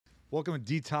Welcome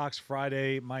to Detox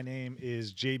Friday. My name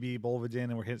is JB Bolvadin,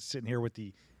 and we're sitting here with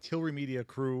the Tilray Media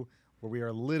crew, where we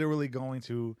are literally going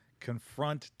to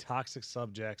confront toxic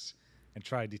subjects and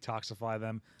try to detoxify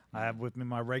them. I have with me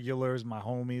my regulars, my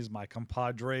homies, my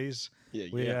compadres.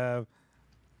 We have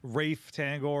Rafe,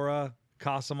 Tangorra,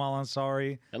 Qasim,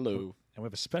 Alansari. Hello. And we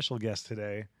have a special guest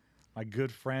today, my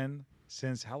good friend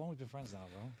since, how long have we been friends now,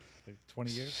 bro? Like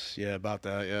 20 years? Yeah, about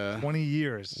that, yeah. 20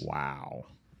 years. Wow.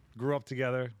 Grew up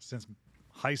together since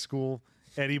high school.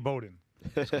 Eddie Bodon.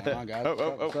 What's going on, guys?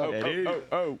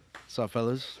 What's up,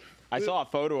 fellas? I saw a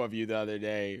photo of you the other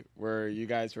day where you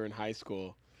guys were in high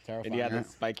school. Terrifying. And you had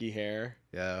that spiky hair.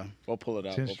 Yeah. We'll pull it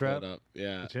up. Chin strap? Pull it up.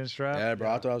 Yeah. The chin strap. Yeah,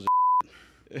 bro. I thought I was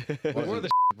What were the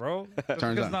bro?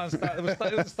 Turns It's out. not in style.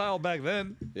 It was style back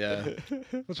then. Yeah.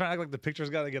 We're trying to act like the pictures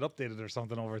got to get updated or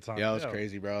something over time. Yeah, it was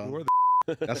crazy, We bro. were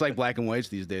That's like black and whites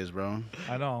these days, bro.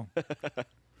 I know.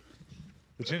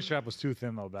 The chin strap was too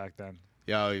thin though back then.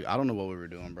 Yo, I don't know what we were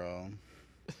doing, bro.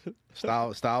 Style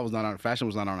was not on, fashion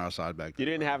was not on our side back then. You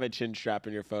didn't have a chin strap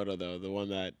in your photo, though. The one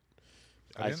that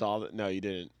I I didn't? saw. No, you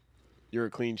didn't. You were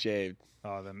clean shaved.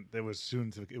 Oh, then it was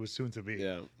soon to be.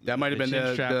 Yeah. That might have been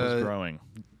chin strap was the, growing.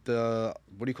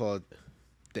 what do you call it?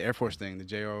 The Air Force thing, the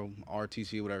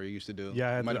JROTC, whatever you used to do. Yeah,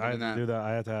 I It had, might to, have I been had to do that. that.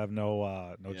 I had to have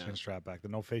no Yeah. chin strap back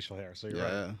then, no facial hair. So you're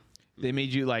Yeah. right. They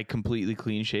made you like completely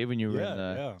clean shaven. You were in Yeah,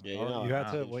 the. yeah. Yeah, you're not You had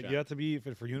allowed to. to What, strap. you had to be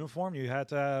for uniform. You had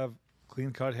to have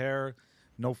clean cut hair,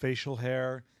 no facial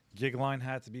hair. Gig line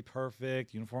had to be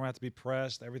perfect. Uniform had to be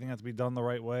pressed. Everything had to be done the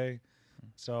right way.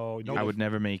 So no, I would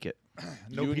never make it.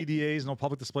 no PDAs, no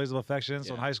public displays of affection.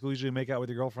 So in Yeah. high school, you usually make out with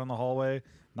your girlfriend in the hallway,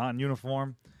 not in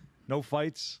uniform. No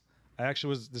fights. I actually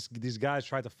was. These guys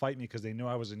tried to fight me because they knew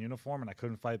I was in uniform and I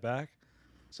couldn't fight back.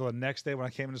 So the next day when I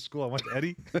came into school, I went to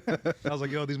Eddie. I was like,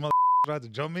 "Yo, these mother tried to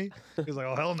jump me." He was like,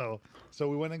 "Oh hell no!" So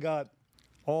we went and got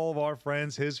all of our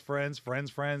friends, his friends,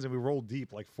 friends, and we rolled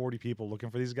deep, like 40 people looking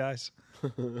for these guys.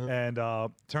 And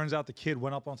turns out the kid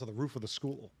went up onto the roof of the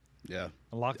school Yeah.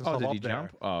 and locked Oh, himself did up he there.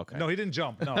 jump? Oh, okay. No, he didn't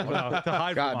jump. No, to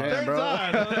hide God from damn, us.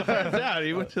 bro. Turns out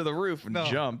he went to the roof and No.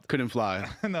 jumped. Couldn't fly.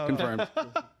 No, Confirmed.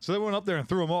 So they went up there and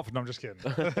threw him off. No, I'm just kidding.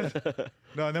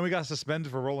 No, and then we got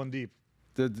suspended for rolling deep.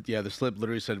 The slip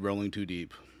literally said rolling too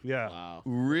deep. Yeah. Wow.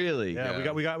 Really? Yeah,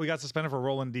 Yeah. we got suspended for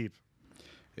rolling deep.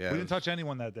 Yeah. We didn't touch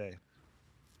anyone that day.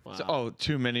 Wow. So, oh,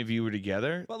 too many of you were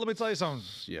together. But let me tell you something.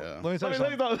 Yeah. Let me tell you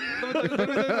something. Let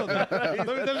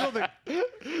me tell you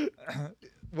something.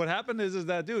 What happened is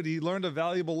that dude, he learned a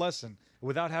valuable lesson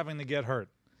without having to get hurt.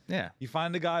 Yeah. You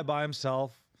find a guy by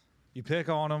himself, you pick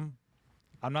on him.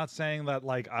 I'm not saying that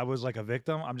like I was like a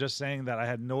victim. I'm just saying that I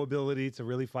had no ability to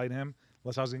really fight him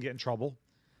unless I was gonna get in trouble.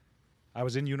 I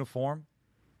was in uniform.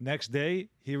 Next day,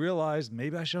 he realized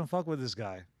maybe I shouldn't fuck with this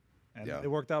guy, and Yeah. it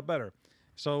worked out better.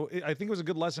 So I think it was a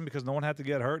good lesson because no one had to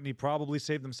get hurt, and he probably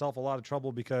saved himself a lot of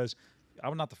trouble because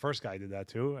I'm not the first guy who did that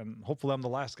too, and hopefully I'm the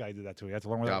last guy who did that too. He had to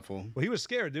learn with that. Doubtful. Well, he was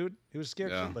scared, dude. He was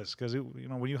scared Yeah. shitless because you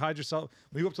know when you hide yourself,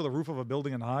 when you go up to the roof of a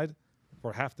building and hide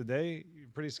for half the day, you're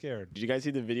pretty scared. Did you guys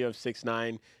see the video of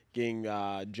 6ix9ine getting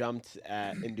jumped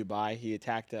in Dubai? He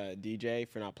attacked a DJ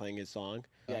for not playing his song.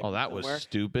 Oh, that was somewhere,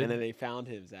 stupid. And then they found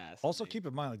his ass. Also, keep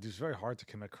in mind, like, dude, it's very hard to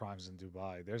commit crimes in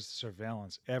Dubai. There's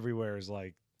surveillance everywhere. Is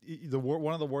like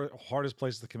one of the hardest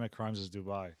places to commit crimes is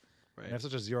Dubai. Right. They have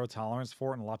such a zero tolerance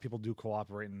for it, and a lot of people do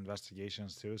cooperate in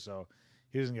investigations too. So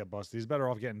he doesn't get busted. He's better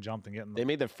off getting jumped and getting. They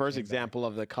made the first came back. example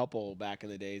of the couple back in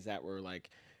the days that were like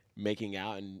making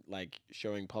out and like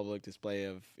showing public display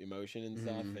of emotion and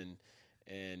stuff,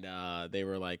 and they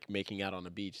were like making out on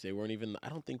the beach. They weren't even. I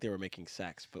don't think they were making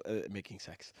sex, but making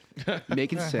sex,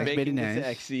 Making sex, very making nice.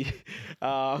 sexy.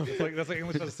 That's like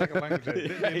English as a second language.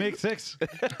 They make six.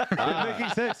 They're making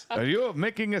six. Are you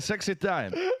making a sexy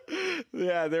time?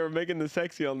 Yeah, they were making the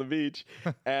sexy on the beach,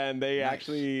 and they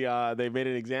actually they made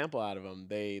an example out of them.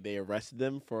 They arrested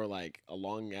them for like a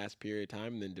long ass period of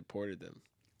time and then deported them.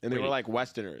 And they were Wait. like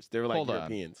Westerners. They were like Hold on.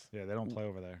 Europeans. Yeah, they don't play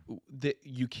over there.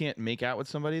 You can't make out with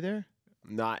somebody there?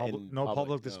 Not in No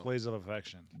public no. displays of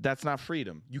affection. That's not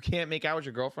freedom. You can't make out with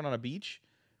your girlfriend on a beach?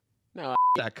 No,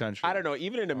 That country. I don't know.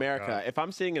 Even in America, God. if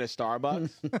I'm sitting in a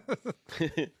Starbucks,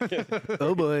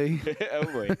 Oh boy. oh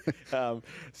boy.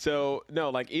 So no,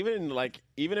 like even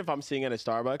if I'm sitting at a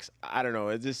Starbucks, I don't know.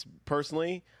 It's just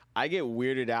personally, I get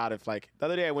weirded out if like the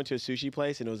other day I went to a sushi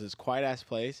place and it was this quiet ass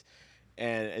place,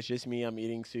 and it's just me. I'm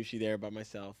eating sushi there by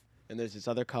myself, and there's this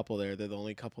other couple there. They're the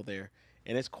only couple there,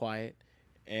 and it's quiet,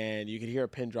 and you can hear a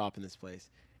pin drop in this place,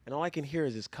 and all I can hear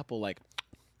is this couple like.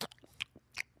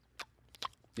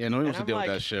 Yeah, no one And wants to I'm deal like,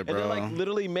 with that shit, and bro. they're like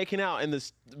literally making out in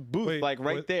this booth, Wait, like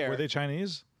right there. Were they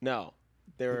Chinese? No,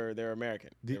 they're American.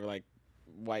 They were like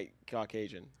white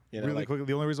Caucasian. You know, Really like, quickly,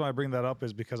 the only reason why I bring that up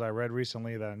is because I read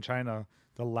recently that in China,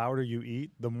 the louder you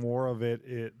eat, the more of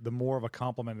the more of a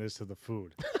compliment it is to the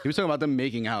food. He was talking about them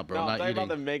making out, bro, no, I'm not talking eating. about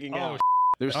them making Oh, out.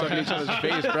 They were sucking each other's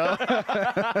face, bro.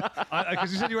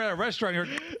 Because you said you were at a restaurant. You were,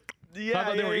 I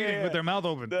thought they were eating with their mouth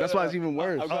open. That's why it's even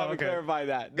worse. I'm glad Oh, we okay. clarified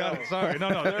that. Got No. it. Sorry. No,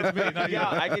 it's me. Not you. Yeah,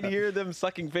 I can hear them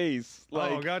sucking face.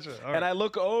 Like, Oh, gotcha. All And right. I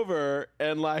look over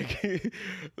and like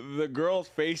the girl's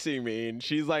facing me and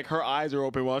she's like her eyes are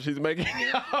open while she's making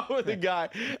out with the guy.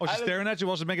 Oh, she's staring at you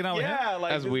while she's making out with him? Yeah,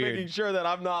 like That's just weird. making sure that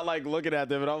I'm not like looking at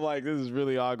them and I'm like, this is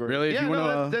really awkward. Really? If Yeah, you no,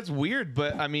 want to, that's weird.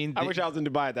 But I mean, I wish I was in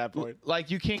Dubai at that point.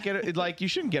 like you can't get like you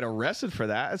shouldn't get arrested for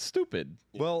that. It's stupid.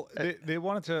 Well, they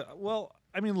wanted to. Well,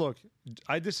 I mean, look,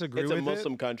 I disagree It's with a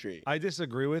Muslim it. country. I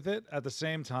disagree with it. At the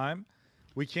same time,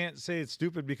 we can't say it's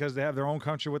stupid because they have their own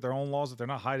country with their own laws that they're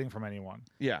not hiding from anyone.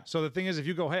 Yeah. So the thing is, if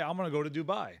you go, hey, I'm going to go to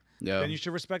Dubai, Yeah. then you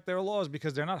should respect their laws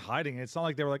because they're not hiding it. It's not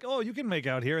like they were like, oh, you can make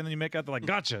out here, and then you make out, they're like,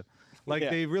 gotcha. Like Yeah.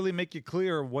 they really make you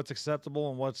clear what's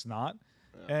acceptable and what's not.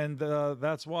 And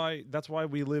that's why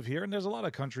we live here. And there's a lot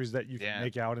of countries that you can Yeah.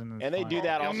 make out in. And they do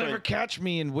that You'll also. never catch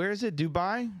me in where is it?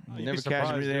 Dubai? You'll be never catch me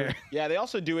surprised, there. dude. Yeah, they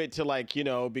also do it to like, you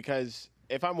know, because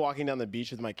if I'm walking down the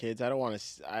beach with my kids, I don't want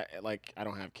to, I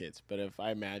don't have kids, but if I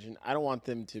imagine, I don't want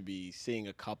them to be seeing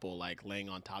a couple like laying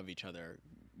on top of each other,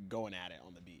 going at it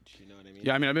on the beach. You know what I mean?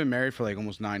 yeah, I mean, I've been married for like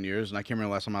almost 9 years, and I can't remember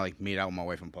the last time I like made out with my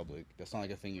wife in public. That's not like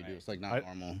a thing you do. It's like not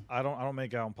normal. I don't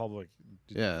make out in public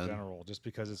Yeah. in general just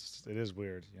because it is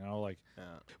weird, you know, like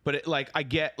But it, like I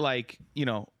get like, you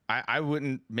know, I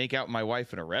wouldn't make out with my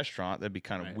wife in a restaurant. That'd be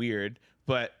kind of Right. weird.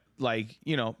 But like,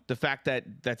 you know, the fact that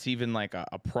that's even like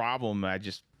a problem,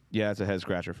 it's a head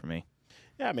scratcher for me.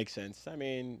 Yeah, it makes sense. I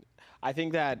mean, I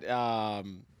think that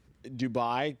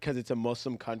Dubai, because it's a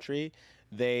Muslim country,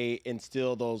 they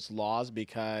instill those laws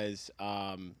because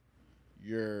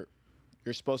you're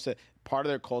supposed to. Part of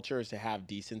their culture is to have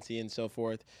decency and so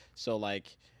forth. So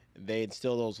like, they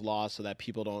instill those laws so that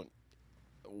people don't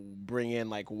bring in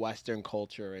like Western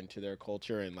culture into their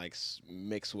culture and like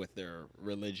mix with their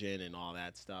religion and all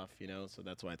that stuff. You know, so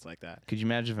that's why it's like that. Could you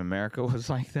imagine if America was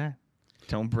like that?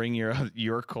 Don't bring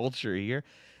your culture here.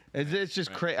 It's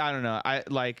just crazy. I don't know. I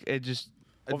like it. Just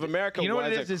Well, if America you know what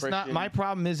was it is. a It's not Christian- my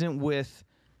problem. Isn't with.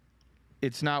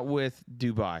 It's not with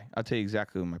Dubai. I'll tell you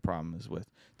exactly what my problem is with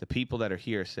the people that are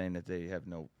here saying that they have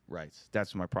no rights.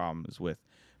 That's what my problem is with,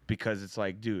 because it's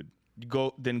like, dude,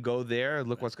 go there.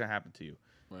 Look what's gonna happen to you.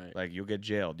 Right. Like you'll get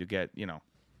jailed. You get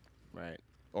Right.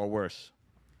 or worse.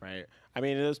 Right. I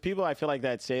mean, those people I feel like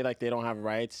that say like they don't have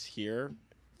rights here.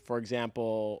 For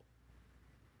example,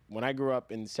 when I grew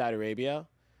up in Saudi Arabia,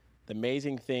 the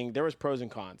amazing thing, there was pros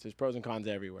and cons. There's pros and cons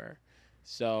everywhere.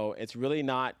 So it's really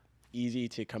not easy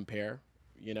to compare,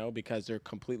 you know, because they're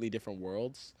completely different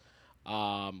worlds,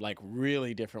 like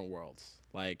really different worlds.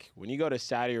 Like when you go to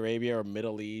Saudi Arabia or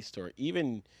Middle East or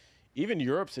even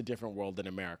Europe's a different world than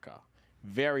America.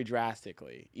 Very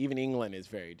drastically. Even England is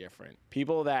very different.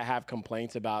 People that have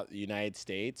complaints about the United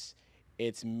States,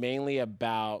 it's mainly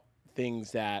about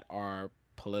things that are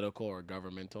political or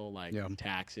governmental, like Yeah.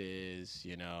 taxes,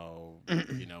 you know,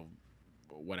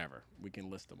 whatever. We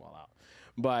can list them all out.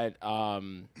 But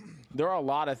there are a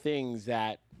lot of things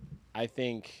that I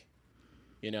think,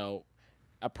 you know,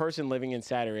 a person living in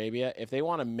Saudi Arabia, if they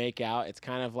want to make out, it's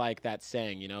kind of like that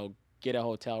saying, you know, get a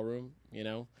hotel room, you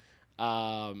know.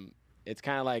 It's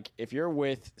kind of like if you're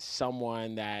with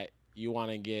someone that you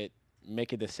want to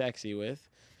make it the sexy with,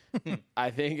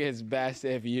 I think it's best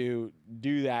if you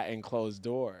do that in closed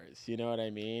doors. You know what I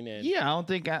mean? And Yeah, I don't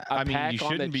think. I mean, peck you on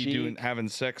the shouldn't be cheek having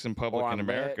sex in public or in on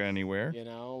America lips, anywhere. you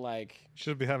know, like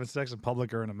should be having sex in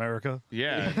public or in America.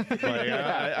 Yeah, like,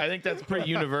 I think that's pretty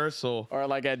universal. or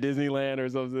like at Disneyland or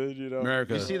something. You know,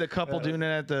 America. You see the couple doing it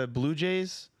at the Blue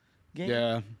Jays game?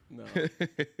 Yeah. No.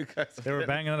 They were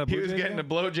banging on a He Blue was Jay getting a game?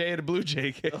 blow jay at a Blue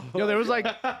Jay game. Yo, there was like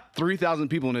 3,000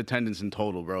 people in attendance in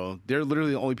total, bro. They're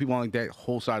literally the only people on like that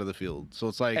whole side of the field. So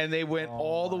it's like And they went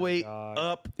all the my way God.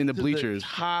 up In the to bleachers.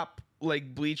 top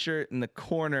like bleacher in the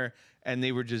corner, and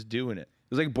they were just doing it.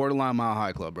 it was like borderline Mile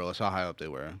High Club, bro. That's how high up they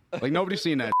were. Like nobody's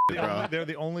seen that, shit, bro. They're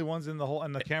the only ones in the whole,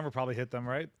 and the camera probably hit them,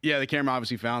 right? Yeah, the camera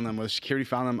obviously found them. Was security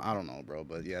found them? I don't know, bro.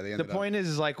 But yeah, they The ended up. point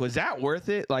is like, was that worth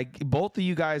it? Like, both of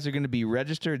you guys are going to be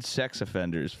registered sex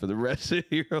offenders for the rest of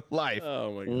your life.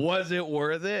 Oh my God. Was it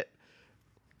worth it?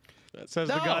 Says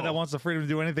the guy No. that wants the freedom to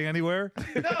do anything anywhere.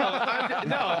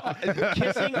 No,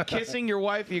 kissing your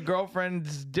wife, your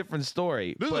girlfriend's different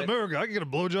story. This is But- America. I can get a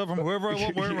blowjob from whoever I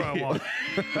want, wherever I want.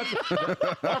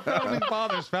 Our founding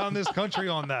fathers found this country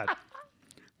on that.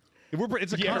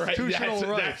 It's a Yeah, right. constitutional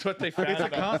right. That's what they found. It's a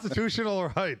out. constitutional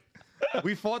right.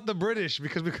 We fought the British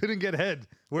because we couldn't get head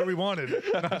where we wanted.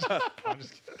 I'm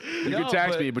just kidding. You can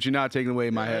tax me, but you're not taking away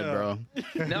my head, bro.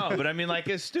 No, but I mean, like,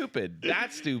 it's stupid.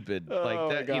 That's stupid. Like Oh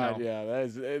that, my God, you know. yeah, that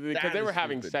is because they is were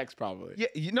having stupid. sex probably. Yeah,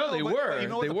 they But were. you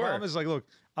know what They the were. problem is? Like, look,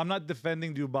 I'm not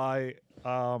defending Dubai.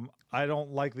 I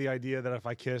don't like the idea that if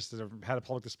I kissed or had a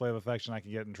public display of affection, I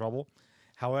can get in trouble.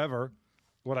 However,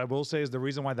 what I will say is the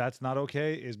reason why that's not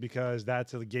okay is because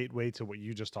that's the gateway to what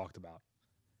you just talked about.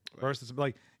 First, it's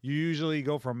like you usually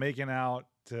go from making out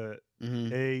to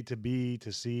A to B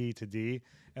to C to D,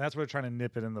 and that's where they're trying to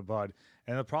nip it in the bud.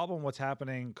 And the problem, what's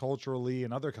happening culturally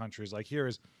in other countries like here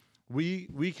is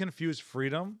we confuse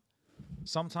freedom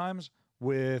sometimes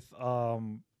with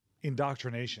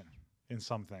indoctrination in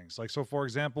some things. Like, so for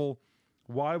example,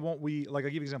 why won't we, like, I'll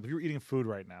give you an example. If you're eating food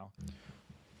right now,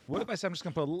 what if I said I'm just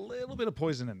going to put a little bit of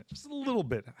poison in it? Just a little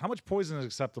bit. How much poison is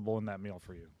acceptable in that meal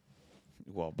for you?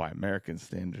 Well, by American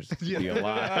standards, it'd be a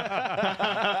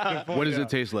lot. What does it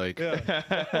taste like?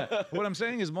 What I'm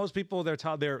saying is most people, their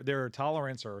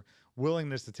tolerance or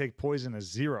willingness to take poison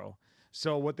is zero.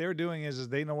 So what they're doing is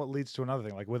they know what leads to another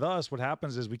thing. Like with us, what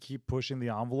happens is we keep pushing the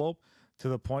envelope to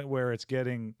the point where it's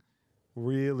getting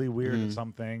really weird in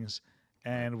some things.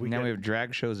 And we Now we have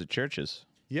drag shows at churches.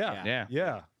 Yeah.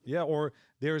 Or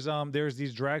there's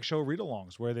these drag show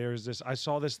read-alongs where there's this. I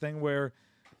saw this thing where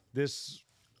this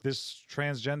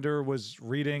transgender was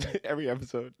reading. Every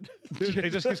episode. It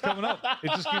just keeps coming up.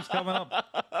 It just keeps coming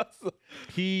up.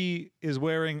 He is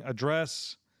wearing a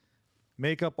dress,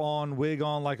 makeup on, wig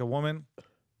on like a woman,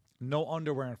 no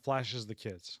underwear, and flashes the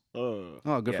kids.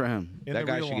 Oh, good for him. In That the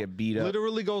guy should read-along. get beat up.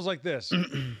 Literally goes like this.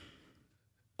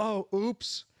 Oh,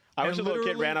 oops. I wish And a little kid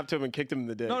literally- ran up to him and kicked him in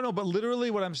the dick. No, but literally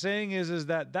what I'm saying is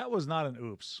that was not an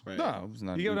oops. Right. No, it was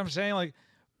not. You get what I'm saying? Like,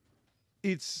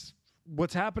 it's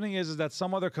what's happening is that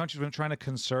some other countries have been trying to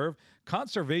conserve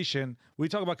conservation. We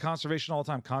talk about conservation all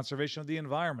the time. Conservation of the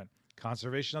environment,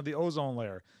 conservation of the ozone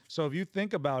layer. So if you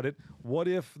think about it, what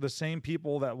if the same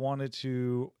people that wanted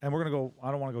to, and we're gonna go,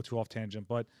 I don't want to go too off tangent,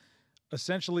 but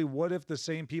essentially, what if the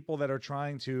same people that are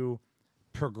trying to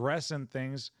progress in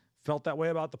things felt that way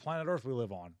about the planet Earth we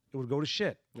live on? It would go to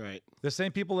shit. Right. The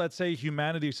same people that say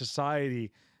humanity,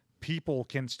 society, people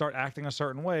can start acting a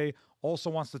certain way also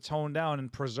wants to tone down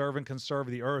and preserve and conserve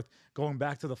the earth, going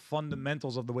back to the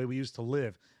fundamentals of the way we used to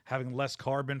live, having less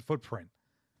carbon footprint,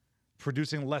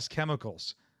 producing less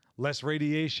chemicals, less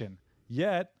radiation.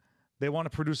 Yet they want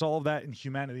to produce all of that in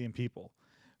humanity and people.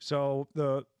 So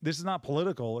this is not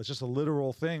political. It's just a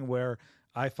literal thing where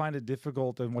I find it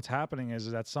difficult. And what's happening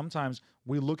is that sometimes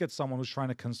we look at someone who's trying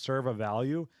to conserve a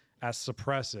value as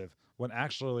suppressive when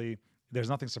actually there's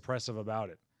nothing suppressive about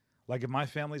it. Like if my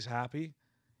family's happy,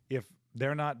 if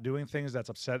they're not doing things that's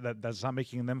upset, that's not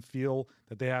making them feel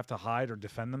that they have to hide or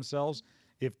defend themselves,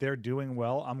 if they're doing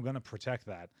well, I'm going to protect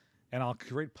that. And I'll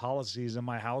create policies in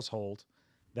my household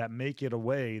that make it a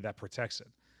way that protects it.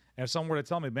 And if someone were to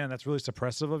tell me, man, that's really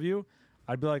suppressive of you,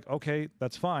 I'd be like, okay,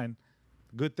 that's fine.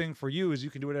 Good thing for you is you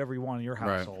can do whatever you want in your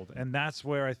household. Right. And that's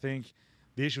where I think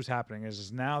the issue is happening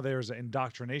is now there's an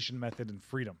indoctrination method in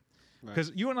freedom.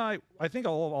 Because you and I think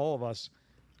all of us,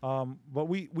 but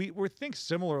we think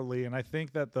similarly. And I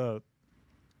think that the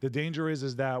danger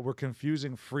is that we're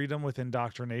confusing freedom with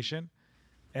indoctrination.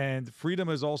 And freedom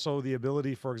is also the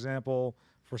ability, for example,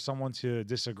 for someone to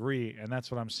disagree. And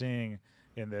that's what I'm seeing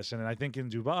in this. And I think in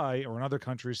Dubai or in other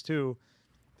countries too,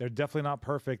 they're definitely not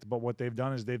perfect. But what they've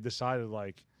done is they've decided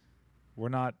like, we're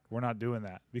not doing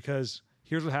that. Because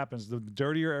here's what happens. The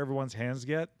dirtier everyone's hands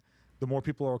get, the more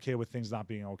people are okay with things not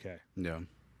being okay. Yeah.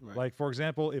 Right. Like, for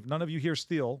example, if none of you here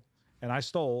steal and I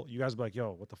stole, you guys will be like,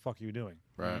 yo, what the fuck are you doing?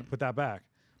 Right. Put that back.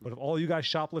 But if all you guys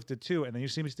shoplifted too and then you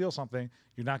see me steal something,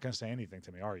 you're not going to say anything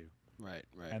to me, are you? Right.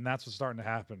 And that's what's starting to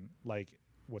happen, like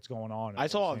what's going on. I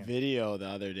saw a video the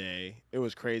other day. It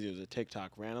was crazy. It was a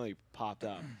TikTok. Randomly popped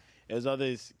up. It was all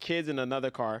these kids in another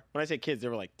car. When I say kids, they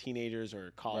were like teenagers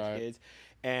or college kids.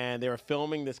 And they were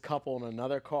filming this couple in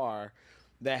another car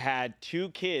that had two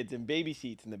kids in baby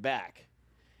seats in the back.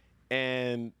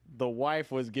 And the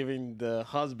wife was giving the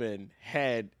husband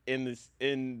head in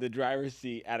the driver's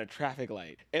seat at a traffic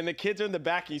light. And the kids are in the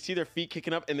back, and you see their feet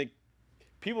kicking up, and the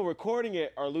people recording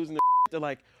it are losing their shit. They're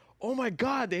like, oh my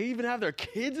God, they even have their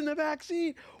kids in the back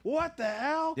seat? What the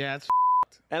hell? Yeah, it's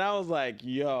And I was like,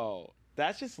 yo,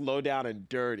 that's just low down and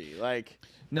dirty. Like,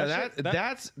 no, that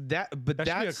should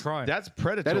be a crime. That's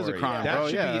predatory. That is a crime, That bro.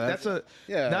 should Yeah, be, that's a.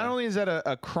 yeah. Not only is that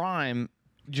a crime,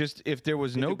 just if there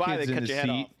was no Dubai, kids they in cut the your head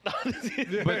seat,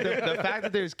 off. but the fact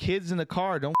that there's kids in the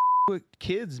car, don't with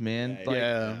kids, man. Yeah, Like,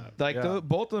 yeah. like Yeah.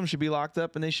 both of them should be locked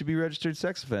up and they should be registered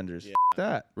sex offenders. Yeah.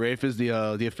 That. Rafe is the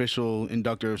official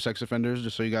inductor of sex offenders,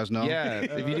 just so you guys know. Yeah.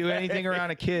 If you do anything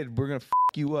around a kid, we're gonna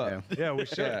you up. Yeah, we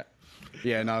should. Yeah.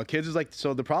 Yeah, no, kids is like,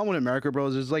 so the problem with America, bro,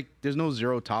 is like there's no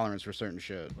zero tolerance for certain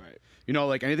shit. Right. You know,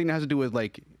 like anything that has to do with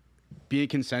like being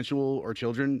consensual or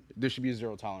children, there should be a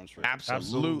zero tolerance for it.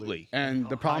 Absolutely. And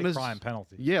the problem High is, crime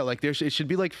penalty. yeah, like it should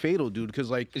be like fatal, dude, because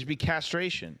like It should be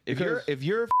castration. Because- If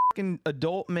you're a fucking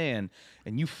adult man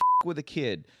and you with a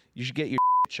kid, you should get your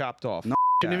chopped off. No,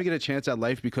 you didn't even get a chance at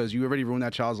life because you already ruined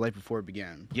that child's life before it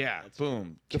began. Yeah.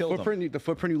 Boom. The Kill them.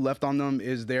 footprint you left on them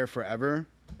is there forever,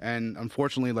 and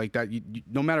unfortunately, like that, you,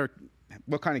 no matter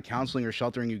what kind of counseling or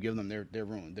sheltering you give them, they're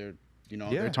ruined. They're Yeah.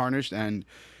 they're tarnished, and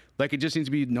like it just needs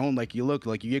to be known. Like you look,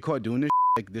 like you get caught doing this,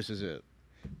 like this is it.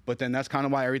 But then that's kind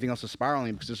of why everything else is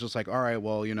spiraling, because it's just like, all right,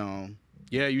 well, you know,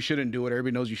 yeah, you shouldn't do it.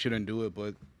 Everybody knows you shouldn't do it,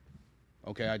 but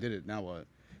okay, I did it. Now what?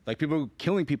 Like people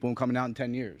killing people and coming out in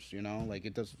 10 years, you know, like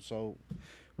it does. So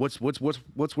what's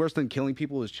worse than killing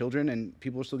people is children, and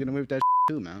people are still getting away with that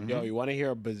too, man. Yo, you want to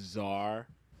hear a bizarre?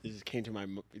 This just came to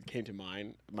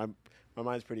mind. My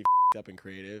mind's pretty up and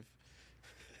creative.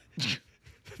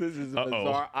 This is a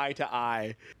bizarre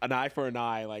an eye for an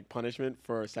eye, like punishment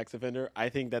for a sex offender. I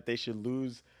think that they should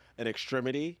lose an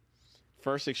extremity,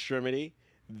 first extremity,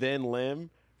 then limb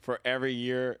for every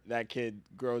year that kid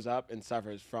grows up and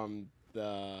suffers from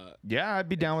the. Yeah, I'd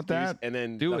be down with that. And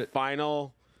then Do the it.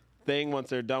 final thing, once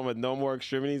they're done with no more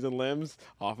extremities and limbs,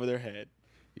 off of their head.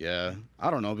 Yeah, I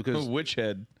don't know because Which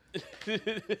head?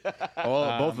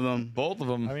 both of them. Both of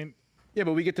them. I mean, Yeah,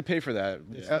 but we get to pay for that.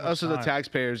 It's Us too as the much time.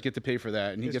 taxpayers get to pay for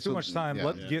that, and he it's gets too to- much time.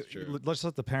 Yeah. Let's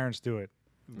let the parents do it.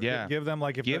 Yeah. Give them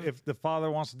like if the father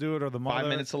wants to do it or the mother. 5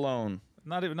 minutes alone.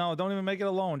 Not even don't even make it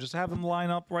alone. Just have them line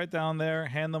up right down there,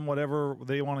 hand them whatever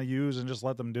they want to use, and just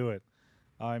let them do it.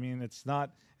 I mean, it's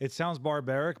not. It sounds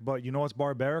barbaric, but you know what's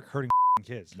barbaric? Hurting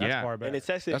kids. That's Yeah. barbaric. And it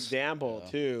sets an example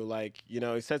too. Like, you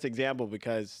know, it sets example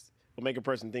because it'll make a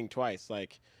person think twice.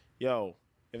 Like, yo,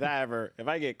 if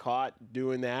I get caught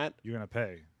doing that, You're gonna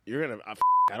pay. you're gonna.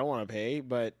 I don't want to pay,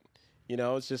 but you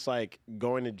know, it's just like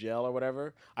going to jail or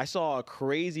whatever. I saw a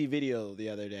crazy video the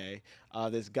other day.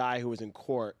 This guy who was in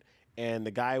court, and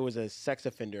the guy was a sex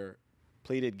offender,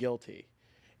 pleaded guilty,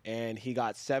 and he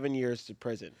got 7 years to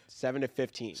prison, 7 to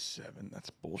 15. 7. That's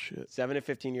bullshit. 7 to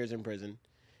 15 years in prison.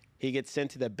 He gets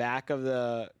sent to the back of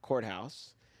the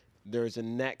courthouse. There's a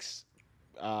next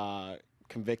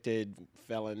convicted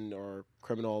felon or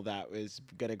criminal that is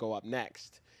going to go up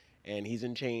next. And he's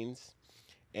in chains.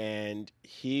 And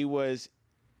he was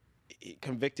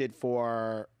convicted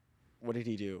for, what did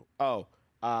he do?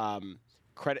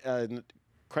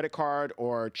 Credit card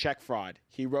or check fraud.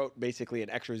 He wrote basically an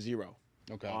extra zero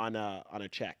on a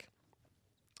check.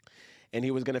 And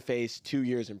he was going to face 2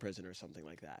 years in prison or something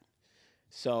like that.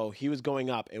 So he was going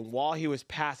up, and while he was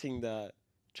passing the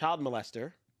child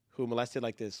molester who molested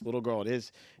like this little girl, and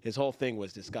his whole thing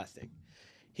was disgusting.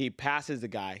 He passes the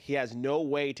guy. He has no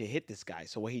way to hit this guy.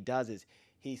 So what he does is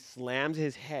he slams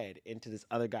his head into this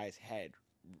other guy's head,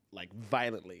 like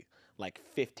violently, like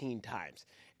 15 times.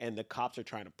 And the cops are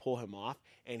trying to pull him off,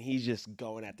 and he's just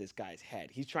going at this guy's head.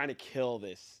 He's trying to kill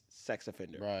this sex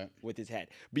offender with his head.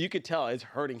 But you could tell it's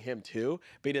hurting him too,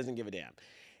 but he doesn't give a damn.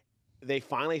 They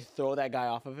finally throw that guy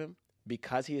off of him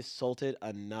because he assaulted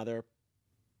another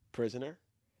prisoner.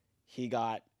 He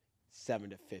got 7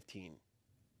 to 15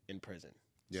 in prison.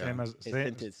 Yeah. His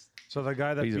sentence. So the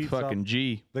guy that He's a beats fucking up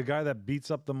G. the guy that beats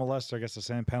up the molester gets the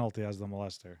same penalty as the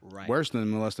molester. Right. Worse than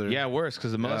molester. Yeah, worse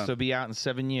because the molester Yeah. will be out in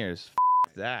 7 years.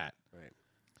 That. Right.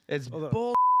 It's Hold on.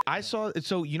 bull. I saw.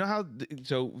 So you know how?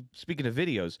 So speaking of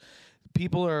videos,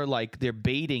 people are like they're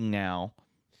baiting now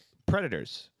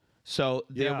predators. So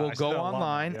they Yeah, will I see go that a lot,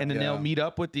 online and then yeah. they'll meet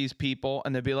up with these people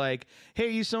and they'll be like, "Hey,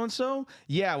 you so and so?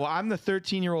 Yeah, well, I'm the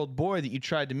 13-year-old boy that you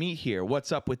tried to meet here.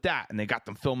 What's up with that?" And they got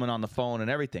them filming on the phone and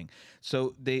everything.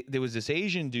 So there was this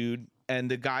Asian dude, and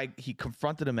the guy he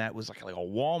confronted him at was like a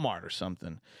Walmart or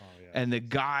something, and the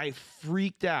guy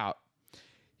freaked out.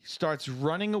 He starts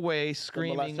running away,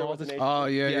 screaming. molester All was this. an Oh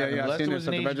yeah, Yeah, yeah, the yeah. I've molester seen was this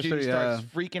an at the Asian dude. register. He Yeah.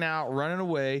 starts freaking out, running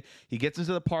away. He gets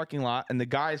into the parking lot, and the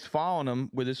guy's following him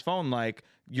with his phone, like,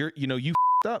 you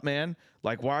f***ed up, man.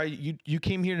 Like, why you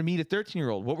came here to meet a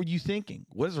 13-year-old? What were you thinking?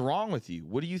 What is wrong with you?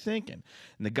 What are you thinking?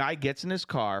 And the guy gets in his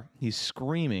car. He's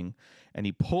screaming, and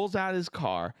he pulls out his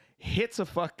car, hits a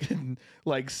fucking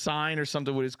like sign or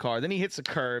something with his car. Then he hits a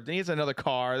curb. Then he hits another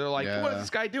car. They're like, "What is Yeah. this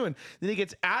guy doing?" Then he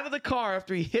gets out of the car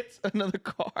after he hits another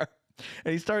car.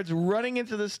 And he starts running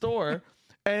into the store,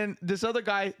 And this other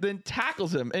guy then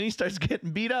tackles him, and he starts getting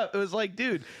beat up. It was like,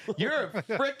 dude, you're a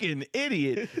freaking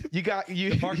idiot.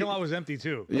 The parking lot was empty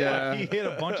too. Yeah. He hit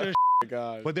a bunch of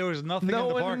God. but there was nothing No in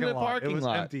the one parking in the lot. parking It was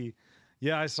lot. empty.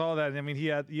 Yeah, I saw that. I mean, he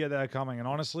had that coming. And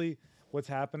honestly, what's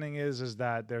happening is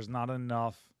that there's not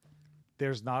enough.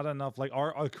 Like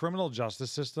our criminal justice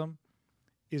system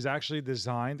is actually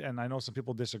designed, and I know some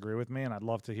people disagree with me, and I'd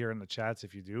love to hear in the chats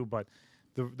if you do, but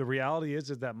the reality is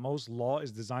that most law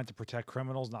is designed to protect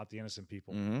criminals, not the innocent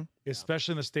people.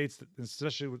 Especially in the states,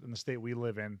 especially in the state we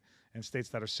live in, and states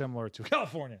that are similar to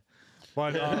California.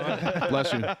 But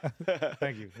Bless you.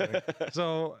 thank you.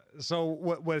 So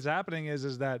what is happening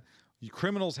is that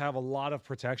criminals have a lot of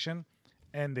protection,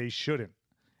 and they shouldn't.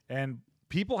 And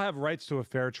people have rights to a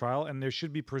fair trial, and they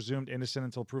should be presumed innocent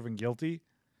until proven guilty.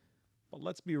 But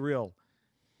let's be real.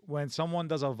 When someone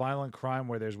does a violent crime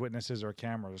where there's witnesses or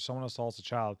cameras, or someone assaults a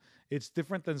child, it's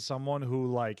different than someone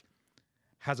who like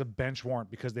has a bench warrant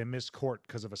because they missed court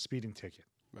because of a speeding ticket.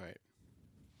 Right.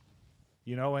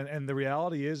 You know, and the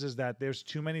reality is that there's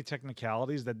too many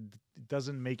technicalities that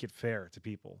doesn't make it fair to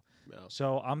people. No.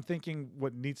 So I'm thinking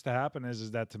what needs to happen is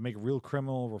that to make real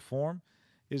criminal reform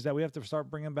is that we have to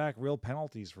start bringing back real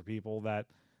penalties for people that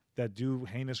do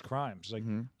heinous crimes. Like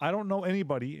I don't know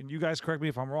anybody, and you guys correct me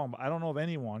if I'm wrong, but I don't know of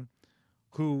anyone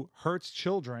who hurts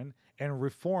children and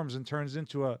reforms and turns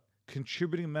into a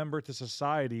contributing member to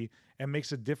society and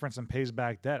makes a difference and pays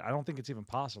back debt. I don't think it's even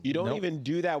possible. You don't even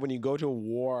do that when you go to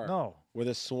war No. with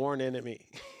a sworn enemy.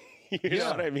 You know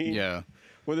what I mean? Yeah.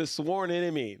 With a sworn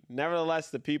enemy. Nevertheless,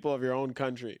 the people of your own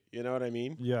country. You know what I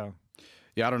mean? Yeah.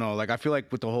 Yeah, I don't know. Like, I feel like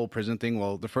with the whole prison thing,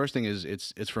 well, the first thing is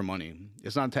it's for money.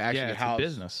 It's not to actually Yeah, it's house a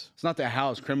business. It's not to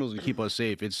house criminals and keep us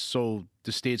safe. It's so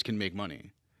the states can make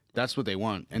money. That's what they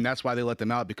want, and that's why they let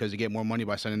them out, because they get more money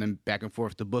by sending them back and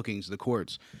forth to bookings, the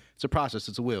courts. It's a process.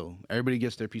 It's a wheel. Everybody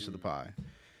gets their piece of the pie.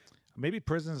 Maybe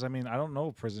prisons. I mean, I don't know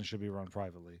if prisons should be run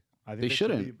privately. I think They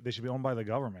shouldn't. They should be owned by the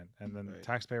government, and then the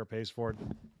taxpayer pays for it.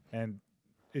 And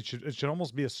it should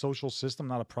almost be a social system,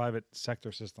 not a private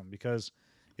sector system. Because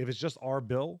if it's just our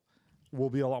bill, we'll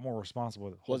be a lot more responsible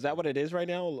with it. Was that what it is right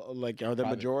now? Like, are the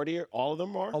majority, all of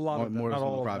them are? A lot of them, More not so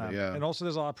all of private, them. yeah. And also,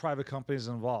 there's a lot of private companies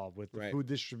involved with Right. food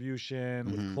distribution,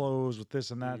 with clothes, with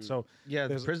this and that. So Yeah, the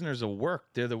there's- prisoners will work.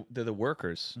 They're the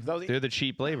workers. That was- They're the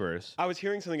cheap laborers. I was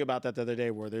hearing something about that the other day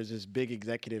where there's this big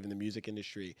executive in the music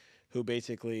industry who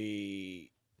basically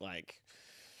like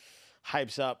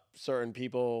hypes up certain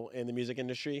people in the music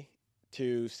industry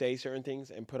to say certain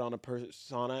things and put on a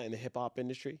persona in the hip hop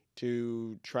industry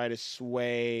to try to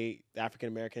sway the African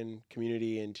American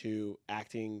community into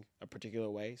acting a particular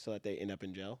way so that they end up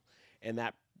in jail. And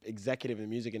that executive in the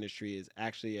music industry is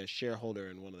actually a shareholder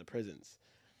in one of the prisons,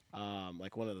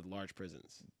 like one of the large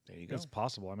prisons. There you go. it's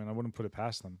possible. I mean, I wouldn't put it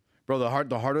past them. Bro,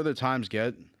 the harder the times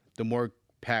get, the more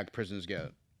packed prisons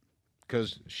get.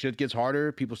 Because shit gets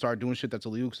harder, people start doing shit that's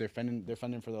illegal because they're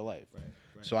fending for their life. Right.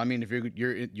 So I mean, if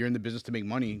you're in the business to make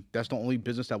money, that's the only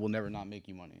business that will never not make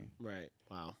you money. Right.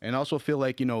 Wow. And I also feel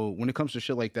like, you know, when it comes to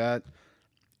shit like that,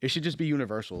 it should just be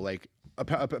universal. Like a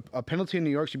penalty in New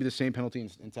York should be the same penalty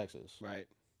in Texas. Right.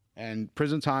 And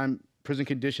prison time, prison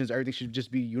conditions, everything should just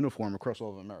be uniform across all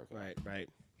of America. Right. Right.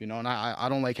 You know, and I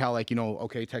don't like how, like, you know,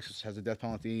 okay, Texas has a death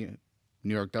penalty,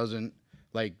 New York doesn't.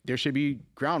 Like, there should be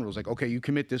ground rules. Like, okay, you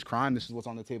commit this crime, this is what's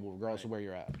on the table, regardless of where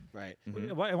you're at. Right.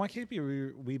 Why can't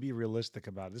we be realistic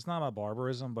about it? It's not about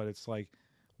barbarism, but it's like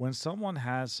when someone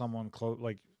has someone close,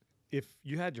 like if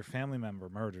you had your family member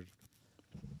murdered,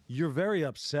 you're very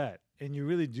upset and you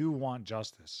really do want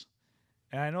justice.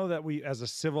 And I know that we, as a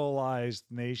civilized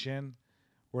nation,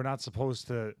 we're not supposed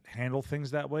to handle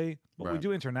things that way, but we Right.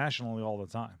 do internationally all the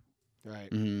time.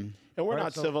 Right. Mm-hmm. And we're Right,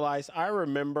 not so- civilized. I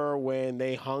remember when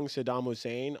they hung Saddam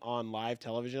Hussein on live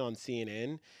television on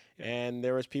CNN, and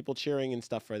there was people cheering and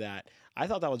stuff for that. I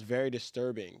thought that was very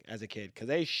disturbing as a kid because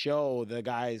they show the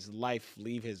guy's life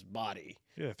leave his body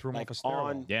Yeah, threw him like off a stairwell.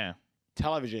 on Yeah.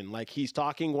 television. Like he's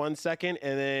talking 1 second,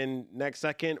 and then next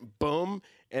second, boom,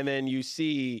 and then you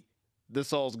see the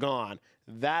soul's gone.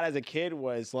 That as a kid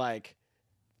was like,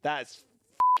 that's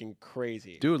fucking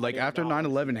crazy. Dude, like, I did after not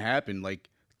 9/11 happened, like,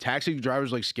 taxi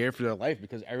drivers, like, scared for their life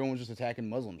because everyone was just attacking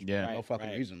Muslims. Yeah. For no Right, fucking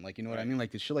right. reason. Like, you know what I Right. mean?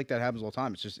 Like, the shit like that happens all the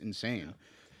time. It's just insane.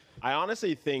 I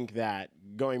honestly think that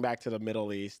going back to the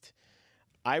Middle East,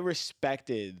 I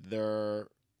respected their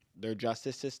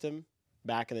justice system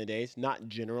back in the days, not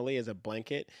generally as a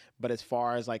blanket, but as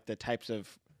far as like the types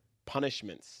of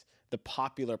punishments, the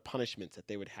popular punishments that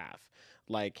they would have.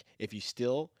 Like if you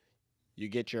steal, you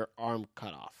get your arm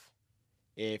cut off.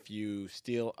 If you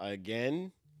steal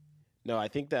again, No, I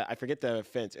think that I forget the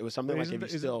offense. It was something like if you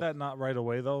isn't still. that not right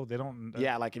away though? They don't.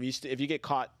 Yeah, like if you get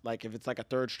caught, like if it's like a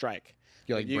third strike.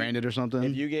 You're like branded or something.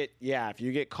 If you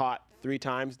get caught 3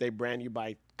 times, they brand you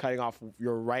by cutting off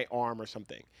your right arm or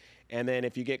something. And then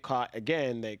if you get caught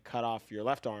again, they cut off your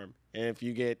left arm. And if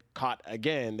you get caught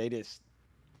again, they just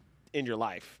end your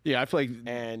life. Yeah, I feel like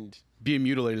And being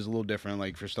mutilated is a little different,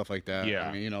 like for stuff like that. Yeah.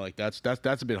 I mean, you know, like that's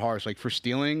a bit harsh. Like for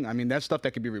stealing, I mean, that's stuff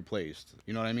that could be replaced.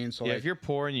 You know what I mean? So Yeah, like, if you're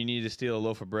poor and you need to steal a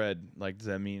loaf of bread, like, does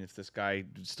that mean if this guy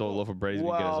stole a loaf of bread, he's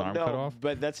gonna get his arm cut off?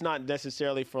 But that's not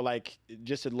necessarily for like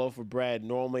just a loaf of bread.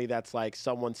 Normally, that's like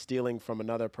someone stealing from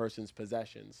another person's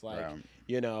possessions. Like, Right.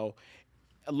 you know,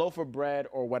 a loaf of bread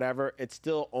or whatever. It's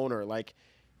still owner. Like,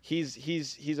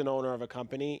 he's an owner of a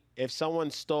company. If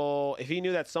he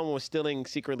knew that someone was stealing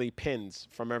secretly pins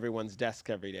from everyone's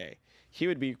desk every day, he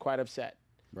would be quite upset.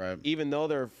 right. Even though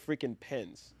they're freaking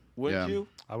pins, wouldn't Yeah. you?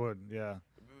 I would. Yeah.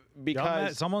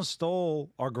 Because Someone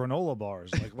stole our granola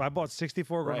bars. Like I bought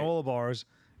 64 Right. granola bars,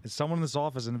 and someone in this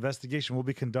office, an investigation will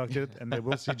be conducted, and they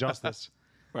will see justice.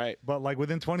 right. But like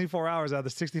within 24 hours, out of the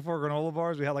 64 granola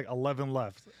bars, we had like 11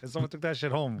 left, and someone took that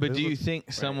shit home. But It do you was-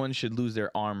 think someone should lose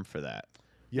their arm for that?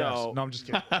 Yes. No. No, I'm just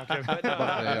kidding. I'm kidding. But no,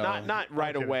 Yeah. not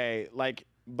right kidding. away. Like,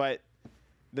 but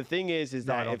the thing is No,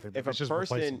 I that don't if, think if that. It's a just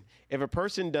replacing. person if a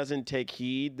person doesn't take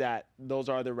heed that those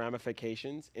are the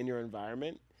ramifications in your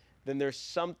environment, then there's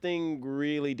something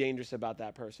really dangerous about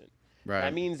that person. Right.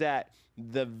 That means that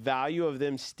the value of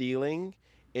them stealing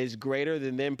is greater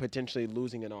than them potentially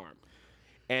losing an arm,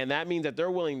 and that means that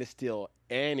they're willing to steal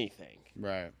anything.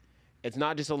 Right. It's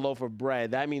not just a loaf of bread.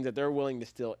 That means that they're willing to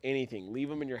steal anything. Leave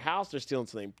them in your house, they're stealing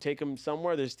something. Take them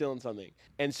somewhere, they're stealing something.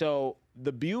 And so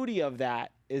the beauty of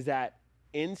that is that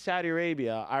in Saudi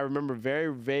Arabia, I remember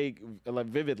very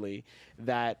vividly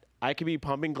that I could be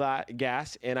pumping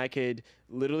gas and I could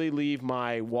literally leave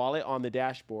my wallet on the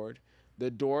dashboard,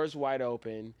 the doors wide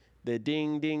open, the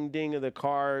ding, ding, ding of the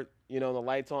car, you know, the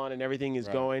lights on and everything is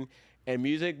Right. going, and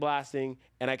music blasting,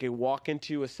 and I could walk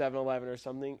into a 7-Eleven or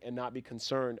something and not be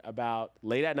concerned about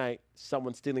late at night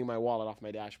someone stealing my wallet off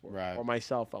my dashboard Right. or my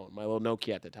cell phone, my little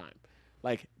Nokia at the time.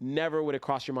 Like, never would it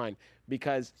cross your mind,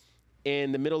 because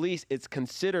in the Middle East, it's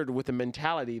considered with a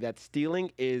mentality that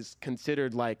stealing is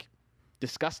considered like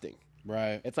disgusting.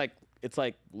 Right. It's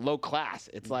like low class.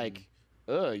 It's like,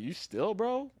 you steal,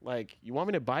 bro? Like, you want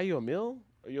me to buy you a meal?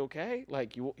 Are you okay?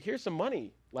 Like, here's some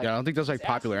money. Like, Yeah, I don't think that's like it's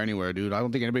popular asset. anywhere, dude. I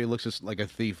don't think anybody looks at like a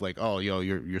thief, like, oh, yo,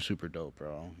 you're super dope,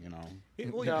 bro. You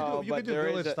know. Well, No, you but could do there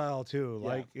is village a- style too. Yeah.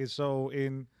 Like so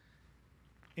in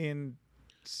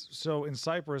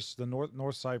Cyprus, the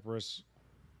North Cyprus,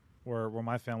 where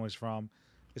my family's from,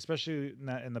 especially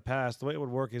in the past, the way it would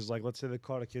work is like, let's say they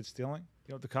caught a kid stealing.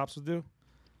 You know what the cops would do?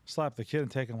 Slap the kid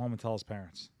and take him home and tell his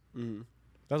parents. Mhm.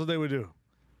 That's what they would do.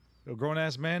 A grown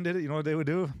ass man did it. You know what they would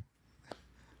do?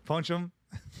 Punch him,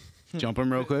 Jump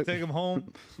him real quick. take him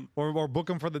home, or book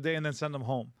him for the day and then send him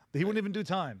home. He wouldn't even do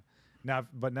time. Now,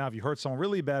 if you hurt someone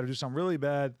really bad or do something really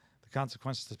bad, the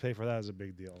consequences to pay for that is a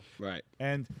big deal. Right.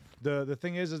 And the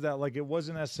thing is that like it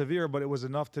wasn't as severe, but it was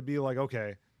enough to be like,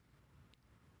 okay,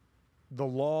 the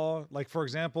law, like for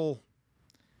example,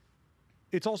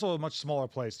 it's also a much smaller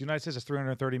place. The United States is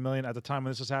 330 million. At the time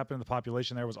when this was happening, the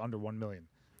population there was under 1 million.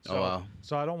 So, wow.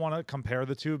 So I don't want to compare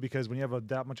the two, because when you have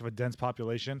that much of a dense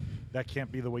population, that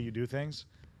can't be the way you do things.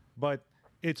 But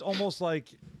it's almost like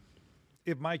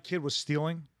if my kid was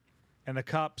stealing and the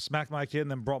cop smacked my kid and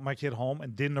then brought my kid home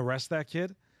and didn't arrest that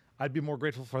kid, I'd be more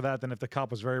grateful for that than if the cop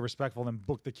was very respectful and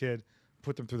booked the kid,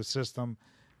 put them through the system.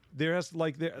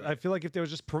 I feel like if there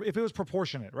was if it was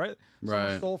proportionate, right? Someone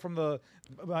Right. stole from there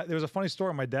was a funny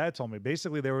story my dad told me.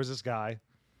 Basically, there was this guy,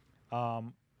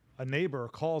 a neighbor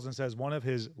calls and says one of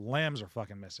his lambs are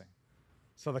fucking missing.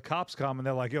 So the cops come and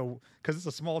they're like, yo, because it's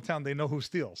a small town, they know who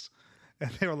steals. And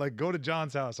they were like, go to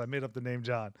John's house. I made up the name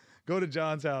John. Go to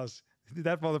John's house.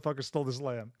 That motherfucker stole this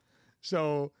lamb.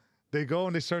 So they go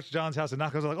and they search John's house and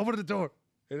knock on. They're like, open the door.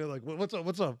 And they're like, what's up?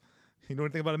 What's up? You know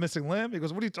anything about a missing lamb? He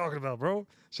goes, what are you talking about, bro?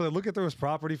 So they look through his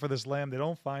property for this lamb. They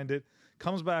don't find it.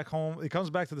 Comes back home. He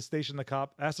comes back to the station. The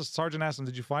cop asks, the sergeant asks him,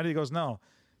 did you find it? He goes, no.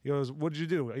 He goes, what did you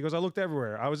do? He goes, I looked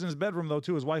everywhere. I was in his bedroom, though,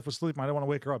 too. His wife was sleeping. I didn't want to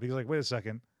wake her up. He's like, wait a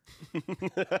second.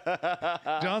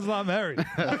 John's not married.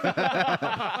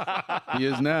 He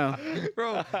is now.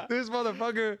 Bro, this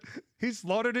motherfucker, he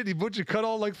slaughtered it. He cut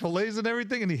all like fillets and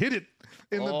everything, and he hid it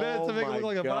in the bed to make it Oh look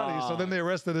like a body. So my then they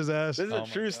arrested his ass. This is a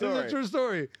true story. This is a true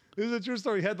story. This is a true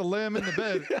story. He had the lamb in the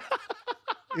bed.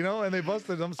 You know, and they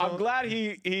busted him. So I'm glad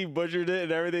he butchered it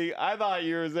and everything. I thought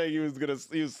you were saying he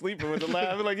was sleeping with the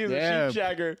lamb, like he was Yeah. a sheep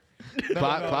shagger.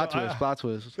 Plot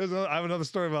twist. I have another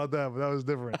story about that, but that was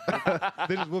different.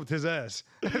 They just whooped his ass.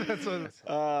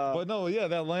 But no, yeah,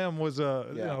 that lamb was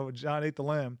John ate the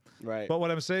lamb. Right. But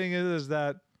what I'm saying is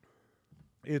that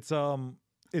it's a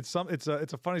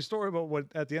funny story, but what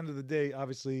at the end of the day,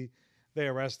 obviously they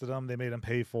arrested him, they made him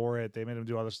pay for it, they made him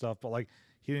do other stuff, but like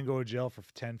he didn't go to jail for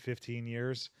 10, 15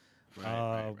 years.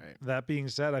 Right. That being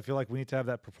said, I feel like we need to have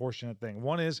that proportionate thing.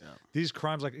 One is these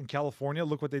crimes, like in California,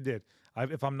 look what they did.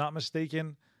 If I'm not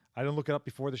mistaken, I didn't look it up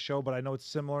before the show, but I know it's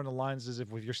similar in the lines as if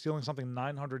you're stealing something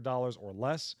 $900 or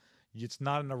less, it's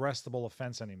not an arrestable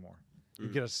offense anymore. You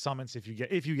get a summons if you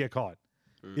get caught.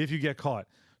 If you get caught.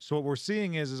 So what we're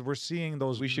seeing is we're seeing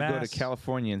those. We should go to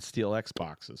California and steal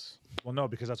Xboxes. Well, no,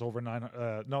 because that's over no,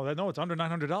 it's under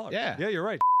 $900. Yeah, you're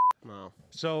right. Wow.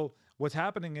 So what's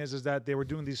happening is that they were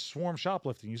doing these swarm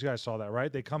shoplifting. You guys saw that,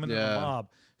 right? They come into the mob,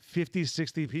 50,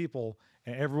 60 people,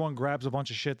 and everyone grabs a bunch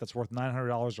of shit that's worth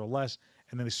 $900 or less,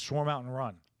 and then they swarm out and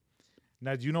run.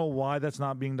 Now, do you know why that's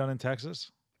not being done in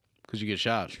Texas? Because you get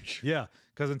shot. Yeah,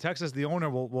 because in Texas, the owner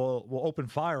will open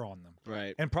fire on them.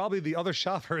 Right. And probably the other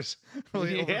shoppers will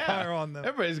open fire on them.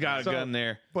 Everybody's got a gun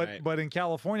there. But in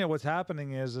California, what's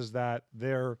happening is that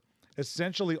they're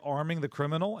essentially arming the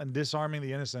criminal and disarming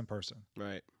the innocent person.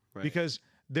 Right. Because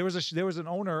there was an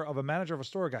owner of a manager of a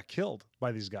store got killed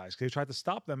by these guys. They tried to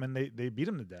stop them and they beat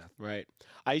him to death. Right.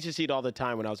 I used to see it all the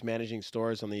time when I was managing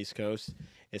stores on the East Coast,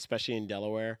 especially in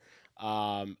Delaware.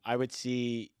 I would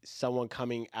see someone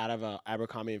coming out of a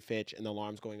Abercrombie and Fitch and the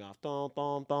alarm's going off, dum,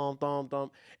 dum, dum, dum,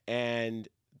 dum, and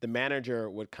the manager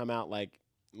would come out like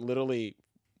literally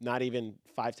not even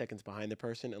 5 seconds behind the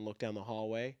person and look down the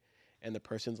hallway, and the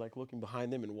person's like looking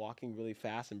behind them and walking really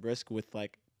fast and brisk with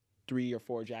like 3 or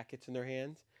 4 jackets in their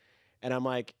hands. And I'm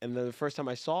like, and the first time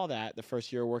I saw that, the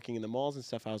first year working in the malls and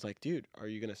stuff, I was like, dude, are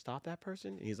you going to stop that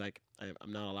person? And he's like,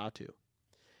 I'm not allowed to.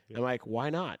 Yeah. I'm like,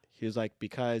 why not? He was like,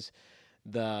 because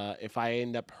if I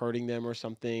end up hurting them or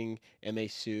something and they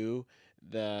sue,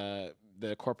 the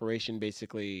corporation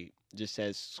basically just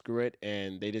says screw it,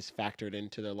 and they just factor it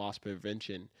into their loss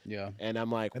prevention. Yeah. And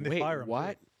I'm like, and wait,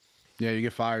 what? Yeah, you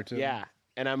get fired too. Yeah.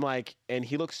 And I'm like, and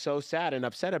he looked so sad and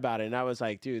upset about it. And I was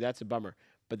like, dude, that's a bummer.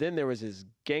 But then there was this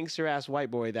gangster ass white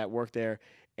boy that worked there,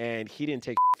 and he didn't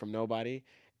take from nobody.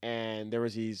 And there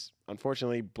was these,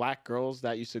 unfortunately, black girls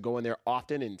that used to go in there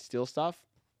often and steal stuff.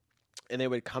 And they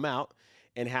would come out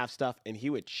and have stuff, and he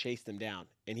would chase them down,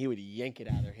 and he would yank it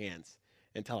out of their hands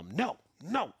and tell them, no.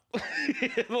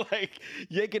 Like,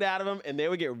 yank it out of them, and they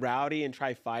would get rowdy and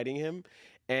try fighting him.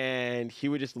 And he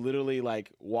would just literally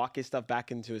like walk his stuff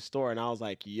back into his store. And I was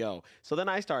like, yo. So then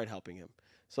I started helping him.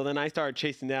 So then I started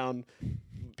chasing down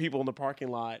people in the parking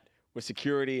lot with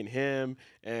security and him.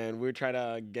 And we would try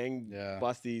to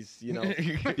bust these, Whoa,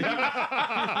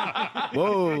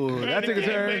 that took a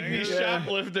turn.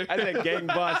 Shoplifter. I said gang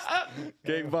bust.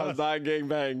 Gang bust, not gang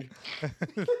bang.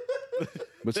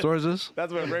 What store is this?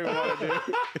 That's what Rafe wanted to do.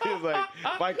 He was like,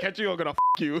 if I catch you, I'm going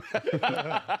to you.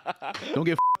 Don't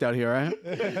get out here, right?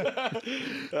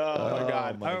 Oh my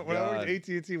God. When I worked at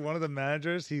AT&T, one of the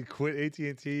managers, he quit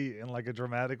AT&T in like a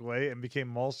dramatic way and became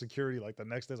mall security. Like the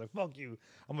next day, he's like, fuck you,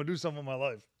 I'm going to do something with my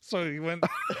life. So he went.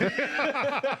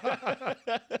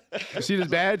 You see this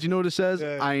badge? You know what it says?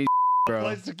 I ain't bro.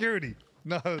 Flight security.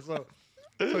 No, so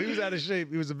he was out of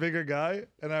shape. He was a bigger guy.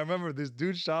 And I remember this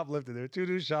dude shoplifting. There were 2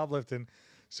 dudes shoplifting.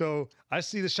 So I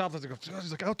see the shoplifter go, he's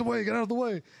like, out the way, get out of the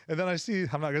way. And then I see,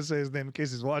 I'm not going to say his name in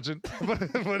case he's watching,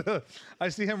 but I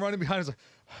see him running behind. He's like,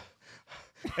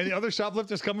 and the other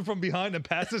shoplifter's coming from behind and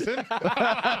passes him.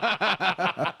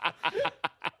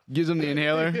 Gives him the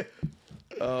inhaler.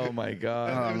 Oh my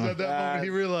God! It was at that moment he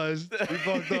realized he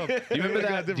fucked up. Do you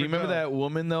remember that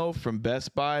woman though from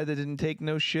Best Buy that didn't take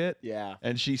no shit? Yeah.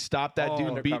 And she stopped that dude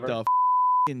and beat the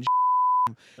f***ing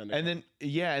and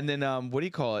then what do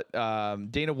you call it?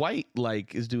 Dana White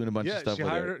like is doing a bunch of stuff with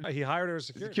her. He hired her as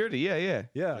security.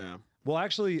 Yeah. Well,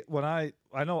 actually, when I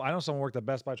know someone worked at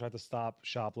Best Buy, tried to stop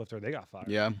shoplifter, they got fired.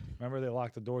 Yeah. Remember they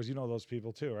locked the doors. You know those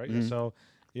people too, right? Mm-hmm. So,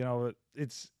 you know,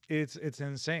 it's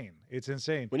insane. It's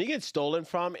insane. When you get stolen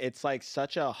from, it's like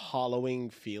such a hollowing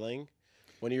feeling.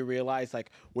 When you realize that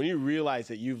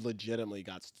you've legitimately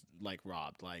got like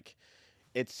robbed, like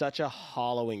it's such a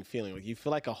hollowing feeling. Like you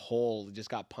feel like a hole just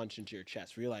got punched into your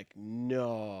chest. Where you're like,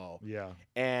 no. Yeah.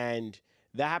 And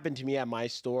that happened to me at my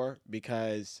store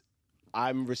because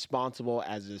I'm responsible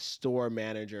as a store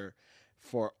manager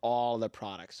for all the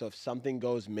products. So if something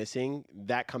goes missing,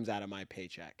 that comes out of my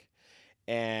paycheck.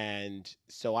 And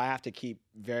so I have to keep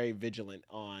very vigilant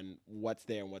on what's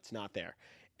there and what's not there.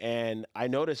 And I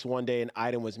noticed one day an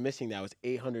item was missing that was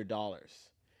 $800.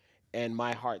 And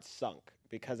my heart sunk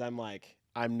because I'm like,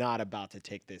 I'm not about to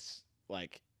take this,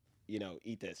 like,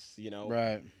 eat this,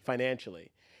 Right.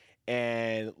 financially.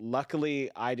 And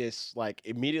luckily, I just like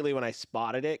immediately when I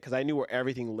spotted it, because I knew where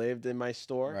everything lived in my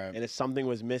store, Right. and if something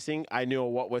was missing, I knew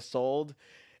what was sold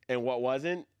and what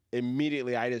wasn't.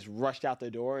 Immediately, I just rushed out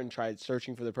the door and tried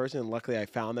searching for the person. And luckily, I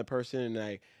found the person, and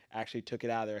I actually took it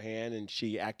out of their hand. And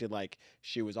she acted like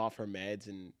she was off her meds,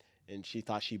 and she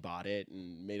thought she bought it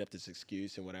and made up this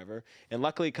excuse and whatever. And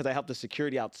luckily, because I helped the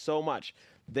security out so much,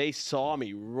 they saw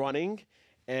me running.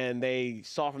 And they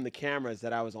saw from the cameras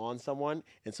that I was on someone,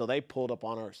 and so they pulled up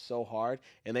on her so hard,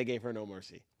 and they gave her no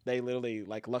mercy. They literally,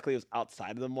 like, luckily it was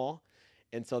outside of the mall,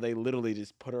 and so they literally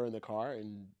just put her in the car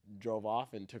and drove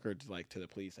off and took her to the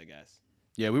police, I guess.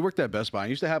 Yeah, we worked at Best Buy. It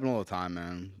used to happen all the time,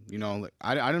 man. Like,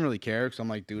 I didn't really care because I'm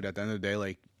like, dude, at the end of the day,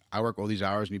 like, I work all these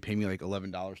hours and you pay me like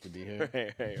 $11 to be here.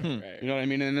 Right. You know what I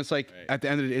mean? And it's like Right. at the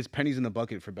end of the day, it's pennies in the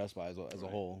bucket for Best Buy as a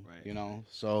whole. Right.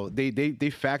 So they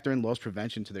factor in loss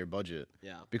prevention to their budget.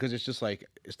 Yeah. Because it's just like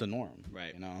it's the norm.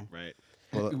 Right. Right.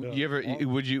 Well, You ever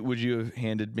would you have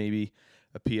handed maybe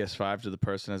a PS5 to the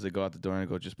person as they go out the door and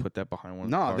go, just put that behind one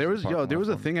of the No, cars there in was the parking there lot was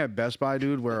a for me?" thing at Best Buy,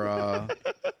 dude, where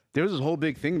there was this whole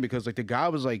big thing because like the guy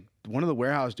was like one of the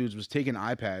warehouse dudes was taking the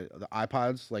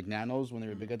iPods like Nanos when they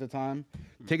were big at the time,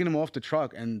 taking them off the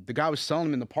truck, and the guy was selling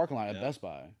them in the parking lot at Best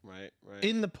Buy. Right.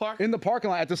 in the park. In the parking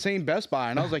lot at the same Best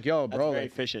Buy, and I was like, "Yo, That's bro, very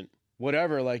like, efficient.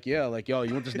 whatever, like, yeah, like, yo,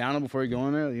 you want this Nano before you go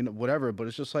in there, whatever." But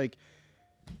it's just like,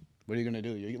 what are you gonna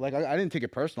do? Like, I didn't take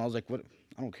it personal. I was like, what?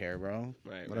 I don't care, bro.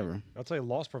 Right. Whatever. I'll tell you,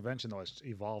 loss prevention though has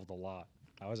evolved a lot.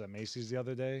 I was at Macy's the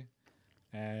other day,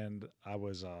 and I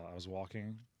was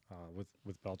walking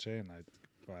with Belche, and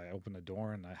I opened the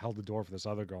door and I held the door for this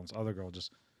other girl, and this other girl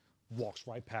just walks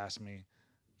right past me,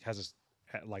 has this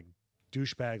like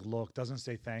douchebag look, doesn't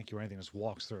say thank you or anything, just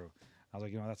walks through. I was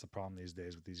like, that's the problem these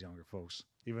days with these younger folks.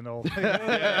 Even though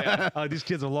these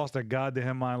kids have lost their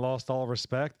goddamn mind, lost all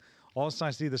respect. All of a sudden,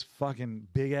 I see this fucking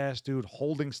big ass dude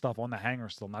holding stuff on the hanger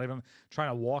still, not even trying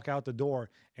to walk out the door.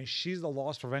 And she's the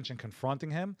loss prevention confronting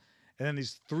him. And then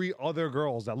these 3 other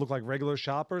girls that look like regular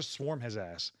shoppers swarm his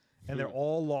ass. And they're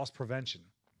all loss prevention.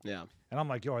 Yeah. And I'm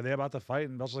like, yo, are they about to fight?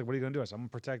 And Belle's like, what are you going to do? I said, I'm going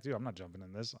to protect you. I'm not jumping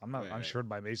in this. I'm not insured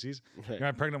by Macy's. Right. You're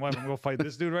my pregnant wife. I'm going to go fight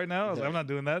this dude right now. I was like, I'm not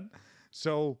doing that.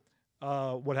 So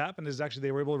what happened is actually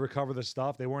they were able to recover the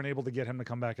stuff. They weren't able to get him to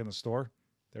come back in the store.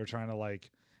 They were trying to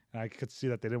and I could see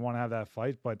that they didn't want to have that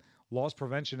fight. But loss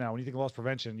prevention now, when you think of loss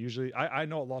prevention, usually I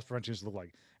know what loss prevention used to look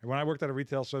like. And when I worked at a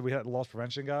retail store, we had a loss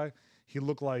prevention guy. He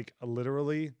looked like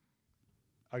literally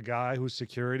a guy who's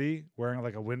security wearing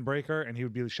like a windbreaker, and he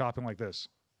would be shopping like this.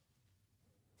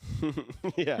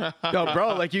 Yeah. Yo,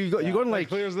 bro, like you go to like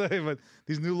clear as day, but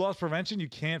these new loss prevention, you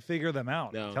can't figure them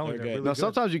out. No, I'm telling you, they're they're good. really no, good.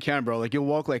 sometimes you can, bro. Like you'll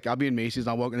walk, like I'll be in Macy's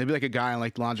and I'll walk, and there'll be like a guy in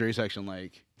like the lingerie section,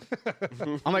 like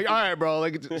I'm like, all right, bro.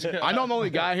 Like I know I'm the only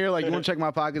guy here. Like you want to check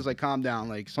my pockets? Like calm down.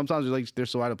 Like sometimes they're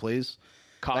so out of place.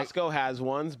 Costco has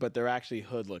ones, but they're actually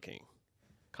hood looking.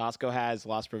 Costco has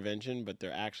loss prevention, but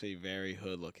they're actually very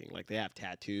hood looking. Like they have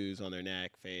tattoos on their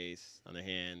neck, face, on their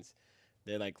hands.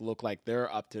 They look like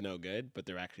they're up to no good, but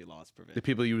they're actually loss prevention. The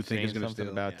people you would think Saying is gonna something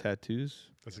steal. about tattoos.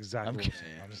 That's exactly what I'm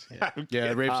saying. I'm just-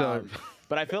 Yeah, Rafe.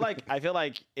 But I feel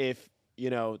like if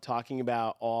talking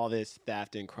about all this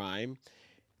theft and crime,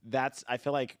 I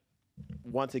feel like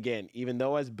once again, even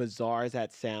though as bizarre as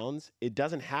that sounds, it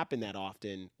doesn't happen that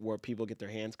often where people get their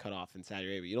hands cut off in Saudi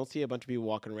Arabia. You don't see a bunch of people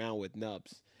walking around with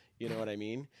nubs. You know what I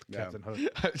mean? Captain Hook.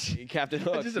 Captain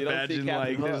Hook. I just You don't see imagine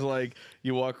Captain Hook. there's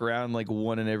you walk around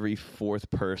one in every 4th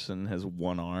person has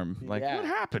one arm. Like Yeah. what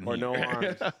happened? Or no here?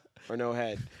 arms. Or no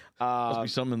head. Must be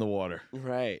something in the water.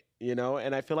 Right.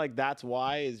 And I feel like that's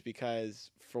why is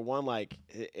because for one,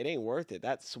 it ain't worth it.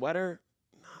 That sweater,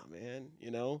 nah, man,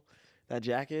 that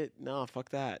jacket, no,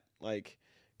 fuck that.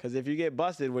 Because if you get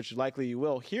busted, which likely you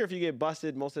will, here if you get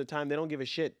busted, most of the time they don't give a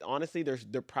shit. Honestly,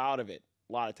 they're proud of it.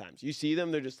 A lot of times you see them,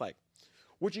 they're just like,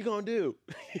 "What you gonna do?"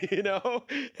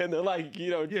 And they're like,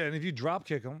 Yeah, and if you drop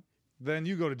kick them, then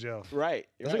you go to jail. right.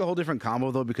 It's like a whole different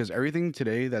combo though, because everything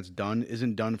today that's done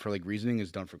isn't done for reasoning,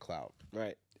 is done for clout.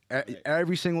 Right.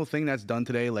 Every single thing that's done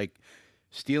today, like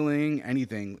stealing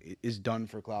anything, is done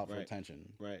for clout, for Right.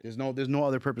 attention. Right. There's no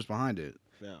other purpose behind it.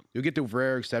 Yeah. You'll get the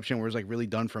rare exception where it's really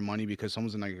done for money because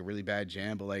someone's in a really bad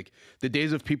jam. But the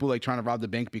days of people trying to rob the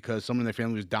bank because someone in their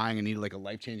family was dying and needed a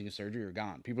life-changing surgery are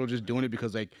gone. People are just doing it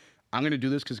because I'm gonna do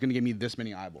this because it's gonna give me this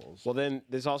many eyeballs. Well, then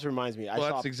this also reminds me.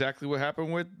 That's exactly what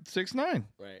happened with 6ix9ine.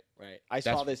 Right. I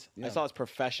saw this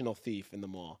professional thief in the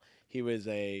mall. He was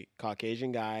a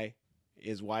Caucasian guy.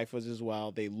 His wife was as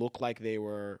well. They looked like they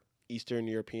were Eastern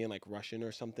European, like Russian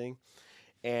or something.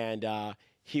 And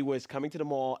he was coming to the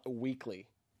mall weekly.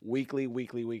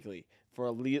 for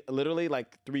literally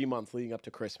like 3 months leading up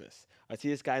to Christmas. I see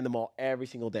this guy in the mall every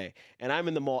single day. And I'm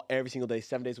in the mall every single day,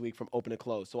 7 days a week from open to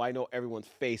close. So I know everyone's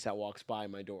face that walks by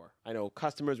my door. I know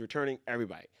customers returning,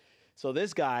 everybody. So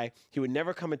this guy, he would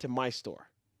never come into my store,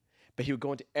 but he would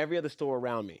go into every other store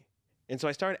around me. And so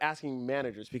I started asking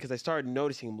managers because I started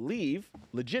noticing him leave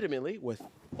legitimately with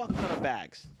fuck ton of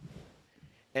bags.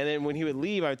 And then when he would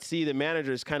leave, I would see the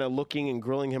managers kind of looking and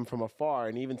grilling him from afar,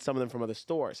 and even some of them from other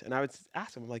stores. And I would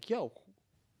ask him, I'm like, yo,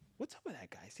 what's up with that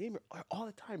guy? I see him all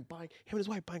the time him and his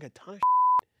wife buying a ton of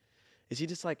shit. Is he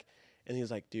just like, and he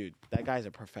was like, dude, that guy's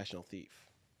a professional thief.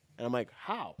 And I'm like,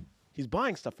 how? He's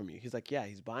buying stuff from you. He's like, yeah,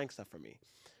 he's buying stuff from me.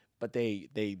 But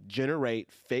they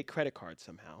generate fake credit cards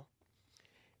somehow,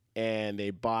 and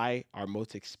they buy our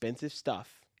most expensive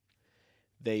stuff.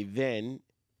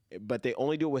 But they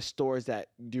only do it with stores that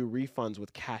do refunds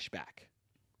with cash back.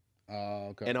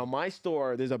 Okay. And on my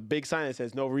store, there's a big sign that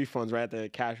says no refunds right at the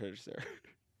cash register.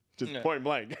 Just point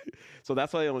blank. So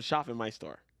that's why they don't shop in my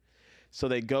store. So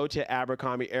they go to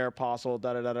Abercrombie, Aeropostale,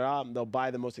 da-da-da-da-da. They'll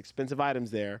buy the most expensive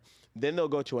items there. Then they'll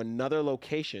go to another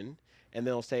location, and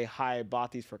they'll say, hi, I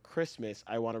bought these for Christmas.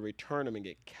 I want to return them and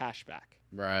get cash back.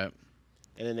 Right.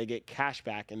 And then they get cash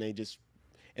back, and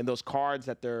and those cards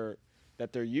that they're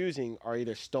using are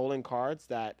either stolen cards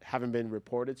that haven't been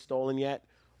reported stolen yet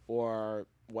or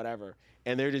whatever.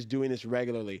 And they're just doing this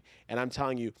regularly. And I'm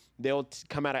telling you, they'll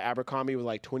come out of Abercrombie with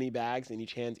like 20 bags in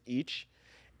each hand each.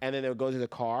 And then they'll go to the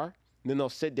car. And then they'll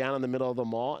sit down in the middle of the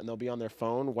mall and they'll be on their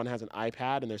phone. One has an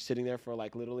iPad and they're sitting there for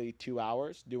like literally 2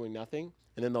 hours doing nothing.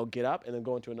 And then they'll get up and then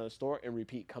go into another store and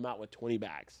repeat, come out with 20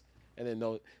 bags. And then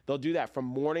they'll do that from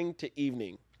morning to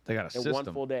evening. They got a in system. one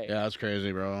full day. Yeah, that's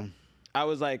crazy, bro. I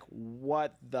was like,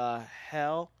 what the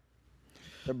hell?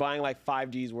 They're buying like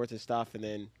 5G's worth of stuff and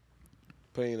then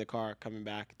putting it in the car, coming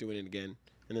back, doing it again.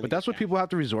 And then But that's what people have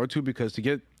to resort to because to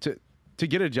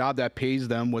get a job that pays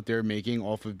them what they're making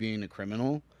off of being a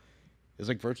criminal is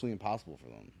like virtually impossible for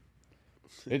them.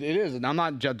 It is, and I'm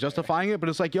not justifying it, but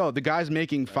it's like, yo, the guy's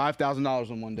making $5,000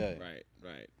 in one day. Right.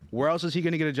 Where else is he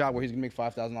gonna get a job where he's gonna make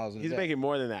 $5,000 in a day? He's making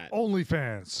more than that.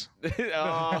 OnlyFans.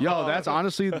 Oh. Yo, that's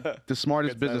honestly the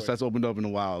smartest Good business segue. that's opened up in a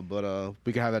while, but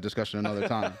we can have that discussion another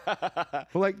time. But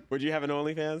like, Would you have an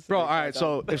OnlyFans? bro, all right,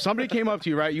 so if somebody came up to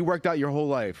you, right, you worked out your whole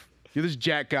life, you're this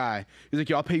jack guy, he's like,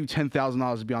 yo, I'll pay you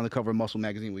 $10,000 to be on the cover of Muscle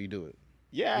Magazine, will you do it?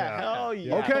 Yeah, hell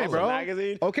yeah. Okay, Muscle bro.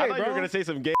 Magazine. Okay, I thought you bro. were gonna say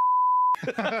some gay.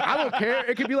 I don't care.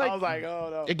 It could be like, I was like, oh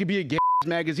no. it could be a gay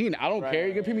magazine. I don't Right, care.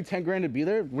 You can right, pay me 10 grand to be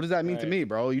there. What does that mean to Right. me,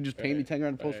 bro? You just pay me 10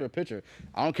 grand to post for a picture.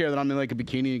 I don't care that I'm in like a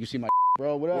bikini and you can see my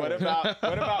bro, whatever. What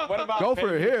about Go paying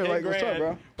for it you here. 10 Like, what's up, grand?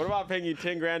 bro? What about paying you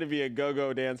 10 grand to be a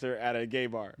go-go dancer at a gay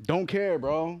bar? Don't care,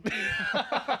 bro.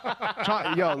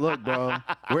 Yo, look, bro.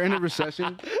 We're in a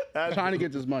recession. Trying to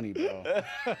get this money, bro.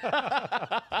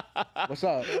 What's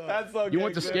up? That's so You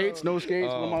went to skates? No skates?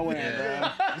 What am I wearing, bro?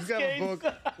 He's got a book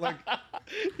like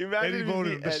Imagine Eddie if you Bodon,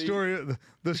 meet the Eddie. story,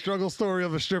 the struggle story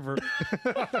of a stripper.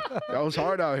 That was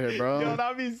hard out here, bro. Yo,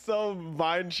 that'd be so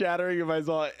mind-shattering if I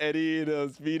saw Eddie in a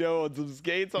Speedo on some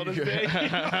skates on his stage.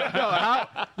 How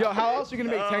else are you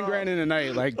gonna make 10 grand in a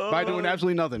night? Like by doing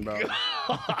absolutely nothing, bro.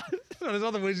 There's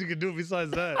other ways you can do it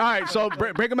besides that. All right, so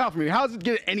break them out for me. How does it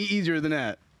get any easier than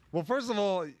that? Well, first of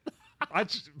all, we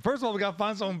gotta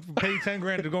find someone who pay 10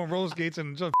 grand to go on roller skates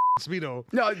and just Speedo.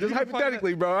 No, just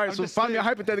hypothetically, bro. All right, I'm so just find me a saying.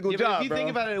 hypothetical Yeah, but job, if you bro. think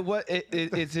about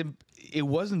it, it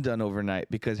wasn't done overnight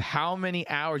because how many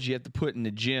hours you have to put in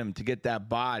the gym to get that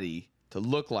body to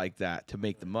look like that to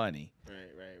make the money? Right.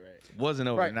 It wasn't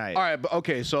Right. overnight. All right, but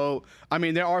okay, so I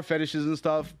mean, there are fetishes and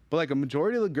stuff, but like a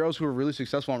majority of the girls who are really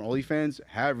successful on OnlyFans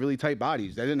have really tight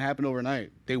bodies. That didn't happen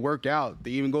overnight. They work out.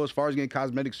 They even go as far as getting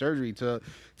cosmetic surgery to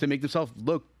make themselves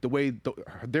look the way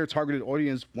their targeted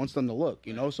audience wants them to look.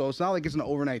 You know, so it's not like it's an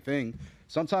overnight thing.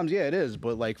 Sometimes, yeah, it is,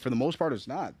 but like for the most part, it's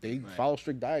not. They follow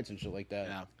strict diets and shit like that.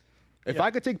 Yeah. If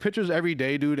I could take pictures every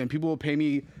day, dude, and people would pay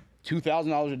me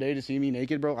 $2,000 a day to see me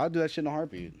naked, bro, I'd do that shit in a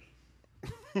heartbeat.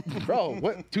 Bro,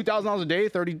 what? $2,000 a day?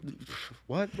 30?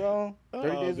 What, bro?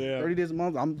 30 days a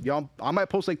month. I might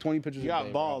post like 20 pictures. You a got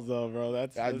day, balls though, bro.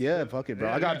 That's Yeah, fuck it,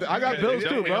 bro. I got bills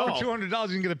too, bro. For $200, you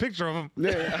can get a picture of him.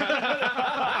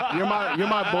 Yeah. you're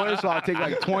my boy, so I'll take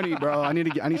like 20, bro. I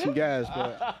need some gas,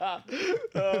 bro.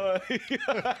 I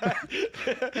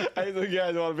think you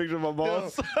guys want a picture of my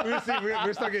balls. We're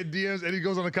stuck at DMs. Eddie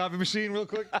goes on a copy machine real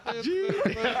quick. I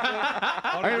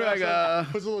mean,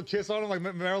 like, puts a little kiss on him like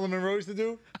Marilyn Monroe used to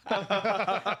do.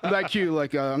 that cute.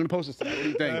 Like, I'm gonna post this tonight. What do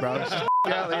you think, bro?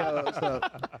 Yeah, what's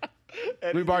up?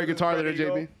 Let me borrow your guitar later,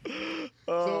 JB.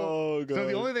 Oh, So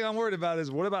the only thing I'm worried about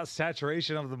is what about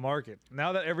saturation of the market?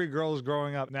 Now that every girl is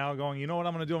growing up, now going, you know what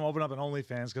I'm going to do? I'm open up an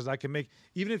OnlyFans because I can make,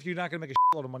 even if you're not going to make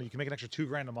a shitload of money, you can make an extra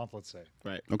 $2,000 a month, let's say.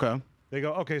 Right. Okay. They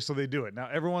go, okay, so they do it. Now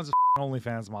everyone's a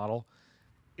OnlyFans model.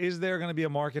 Is there going to be a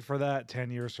market for that 10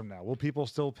 years from now? Will people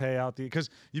still pay out because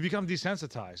you become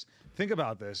desensitized. Think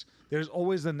about this. There's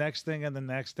always the next thing and the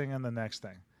next thing and the next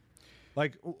thing.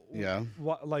 Like, Yeah.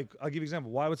 Like, I'll give you an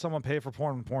example. Why would someone pay for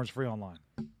porn when porn's free online?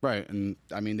 Right. And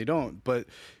I mean, they don't. But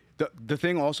the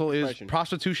thing also is Question.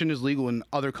 prostitution is legal in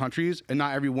other countries, and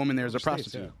not every woman there is a States,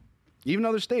 prostitute. Even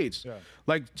other states. Yeah.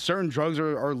 Like certain drugs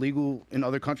are legal in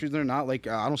other countries. They're not. Like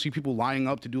I don't see people lining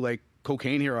up to do like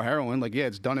cocaine here or heroin. Like, yeah,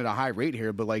 it's done at a high rate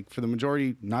here, but like for the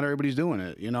majority, not everybody's doing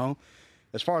it, you know?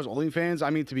 As far as OnlyFans,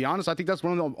 I mean, to be honest, I think that's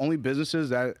one of the only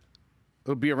businesses that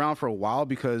will be around for a while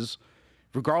because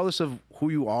regardless of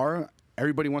who you are,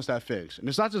 everybody wants that fix. And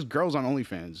it's not just girls on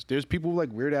OnlyFans. There's people with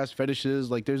like weird ass fetishes.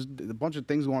 Like there's a bunch of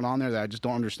things going on there that I just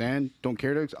don't understand, don't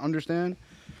care to understand.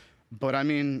 But I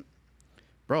mean,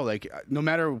 bro, like no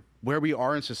matter where we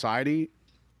are in society,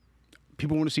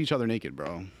 people want to see each other naked,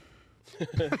 bro.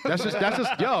 That's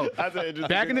just yo.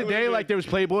 Back in the day, like there was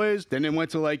Playboys, then it went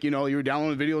to like, you know, you were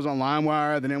downloading videos on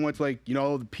LimeWire, then it went to like, you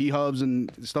know, the P-Hubs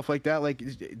and stuff like that. Like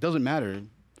it doesn't matter.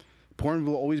 Porn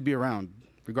will always be around,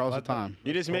 regardless of time.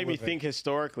 You just made me think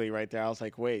historically right there. I was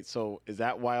like, wait, so is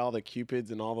that why all the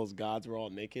Cupids and all those gods were all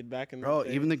naked back in the Bro,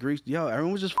 day? even the Greeks, yo,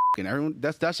 everyone was just fucking. Everyone,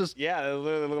 that's just. Yeah, they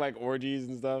literally look like orgies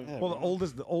and stuff. Well,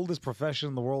 the oldest profession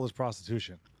in the world is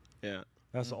prostitution. Yeah.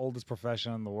 That's the oldest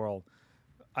profession in the world.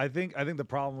 I think the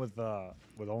problem with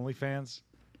OnlyFans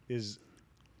is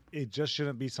it just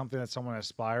shouldn't be something that someone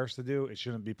aspires to do. It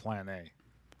shouldn't be plan A.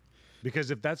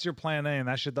 Because if that's your plan A and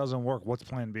that shit doesn't work, what's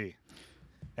plan B?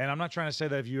 And I'm not trying to say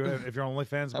that if you're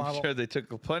OnlyFans model. I'm sure they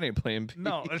took plenty of Plan B.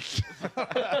 No. Yo, this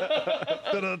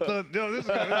is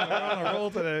we're on a roll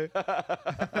today.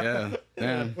 Yeah.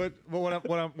 Man. But what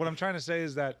I'm trying to say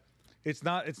is that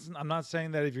I'm not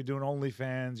saying that if you're doing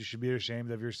OnlyFans you should be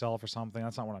ashamed of yourself or something.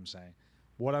 That's not what I'm saying.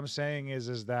 What I'm saying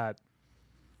is that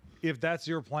if that's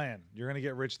your plan, you're gonna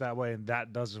get rich that way, and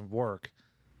that doesn't work.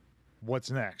 What's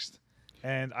next?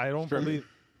 And I don't believe.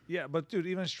 Yeah, but dude,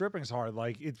 even stripping's hard.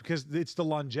 Like because it's the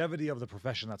longevity of the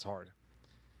profession that's hard.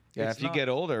 Yeah, It's if you not- get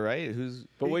older, right?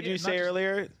 But what did you not say just-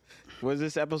 earlier? Was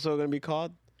this episode going to be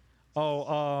called?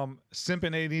 Oh,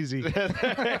 simping ain't easy.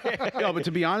 Yo, but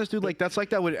to be honest, dude, like that's like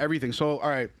that with everything. So, all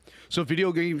right. So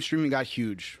video game streaming got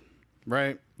huge,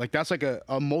 right? Like that's like a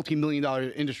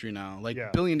multi-million-dollar industry now, like Yeah.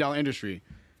 billion-dollar industry.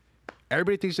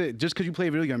 Everybody thinks that just because you play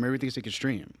a video game, everybody thinks they can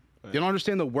stream. They don't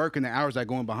understand the work and the hours that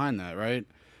go in behind that, right?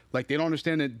 Like they don't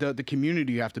understand the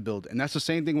community you have to build, and that's the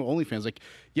same thing with OnlyFans. Like,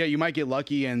 yeah, you might get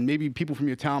lucky, and maybe people from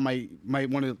your town might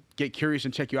want to get curious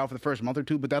and check you out for the first month or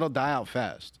two, but that'll die out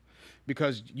fast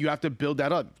because you have to build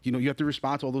that up. You know, you have to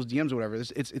respond to all those DMs or whatever.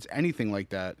 It's anything like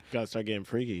that. Got to start getting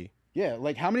freaky. Yeah,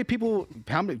 like how many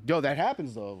that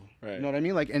happens though. Right. You know what I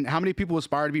mean? Like, and how many people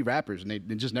aspire to be rappers and it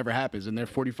just never happens, and they're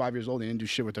 45 years old and they didn't do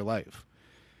shit with their life.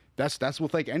 That's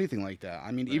with like anything like that.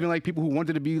 I mean, even like people who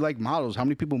wanted to be like models. How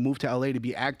many people move to LA to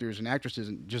be actors and actresses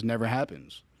and it just never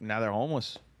happens? Now they're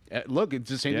homeless. Look, it's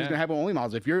the same thing's Yeah. gonna happen with only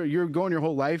models. If you're going your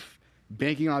whole life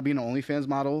banking on being an OnlyFans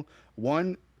model,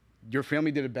 one, your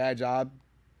family did a bad job,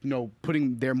 you know,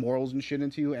 putting their morals and shit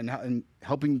into you and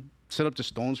helping set up the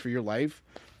stones for your life,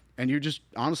 and you're just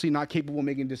honestly not capable of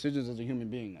making decisions as a human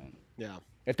being. Then, Yeah.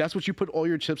 if that's what you put all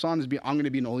your chips on, I'm gonna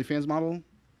be an OnlyFans model.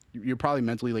 You're probably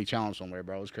mentally like challenged somewhere,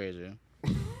 bro. It's crazy.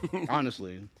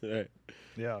 Honestly. Right.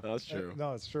 Yeah, That's true.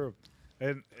 No, it's true.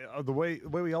 And the way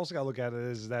we also got to look at it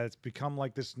is that it's become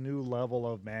like this new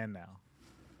level of man now,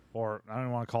 or I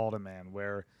don't want to call it a man,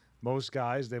 where most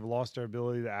guys they've lost their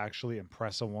ability to actually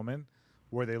impress a woman,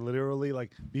 where they literally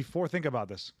like before. Think about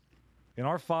this: in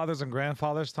our fathers and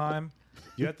grandfathers' time,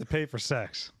 you had to pay for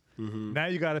sex. Now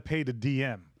you got to pay to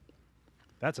DM.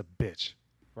 That's a bitch,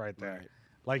 right there. Right.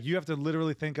 Like you have to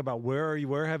literally think about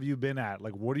where have you been at?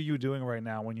 Like what are you doing right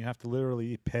now when you have to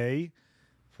literally pay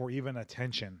for even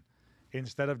attention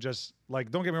instead of just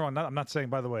like don't get me wrong, I'm not saying,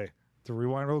 by the way, to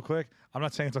rewind real quick, I'm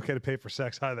not saying it's okay to pay for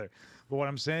sex either. But what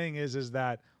I'm saying is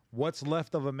that what's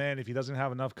left of a man if he doesn't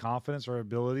have enough confidence or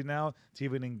ability now to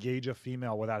even engage a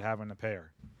female without having to pay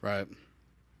her? Right.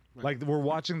 Like we're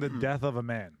watching the death of a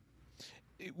man.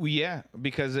 Yeah,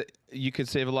 because you could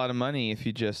save a lot of money if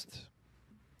you just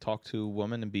talk to a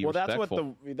woman and be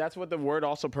respectful. That's what the word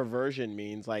also perversion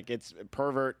means. Like it's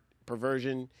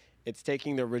perversion. It's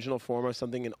taking the original form of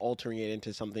something and altering it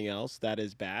into something else that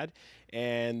is bad.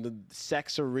 And the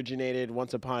sex originated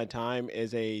once upon a time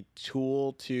as a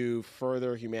tool to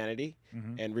further humanity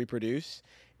and reproduce.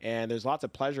 and there's lots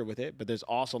of pleasure with it, but there's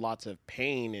also lots of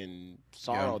pain and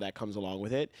sorrow that comes along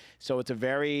with it. So it's a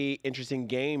very interesting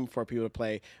game for people to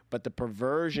play, but the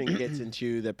perversion gets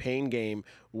into the pain game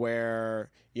where,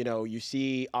 you know, you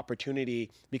see opportunity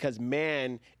because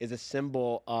man is a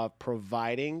symbol of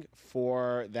providing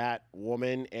for that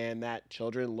woman and that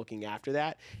children, looking after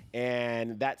that.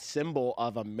 And that symbol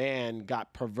of a man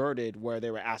got perverted where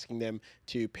they were asking them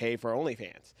to pay for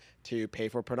OnlyFans, to pay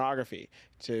for pornography,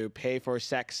 to pay for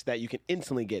sex that you can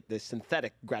instantly get, this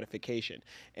synthetic gratification.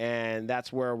 And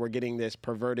that's where we're getting this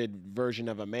perverted version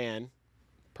of a man,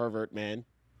 pervert man,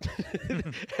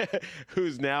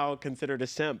 who's now considered a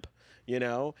simp, you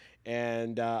know?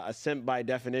 And a simp by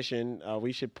definition,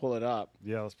 we should pull it up.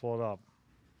 Yeah, let's pull it up.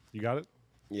 You got it?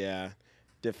 Yeah.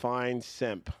 Define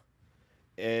simp.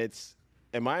 It's,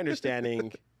 in my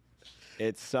understanding,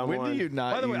 it's someone. When do you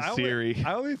not By the way, use Siri?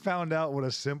 I only found out what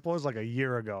a simp was like a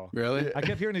year ago. Really? I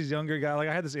kept hearing these younger guys. Like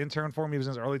I had this intern for me. He was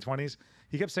in his early 20s.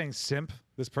 He kept saying simp.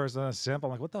 This person a simp. I'm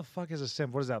like, what the fuck is a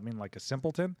simp? What does that mean? Like a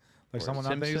simpleton? Like Or someone a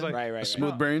out there? He's Simpson? like, Right.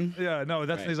 Smooth brain. yeah, no.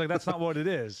 That's Right. he's like, that's not what it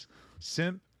is.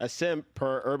 Simp. A simp,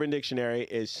 per Urban Dictionary,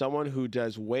 is someone who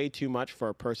does way too much for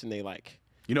a person they like.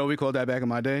 You know what we called that back in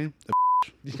my day?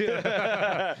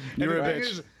 Yeah. You're And a the thing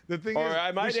bitch. is- the thing Or is,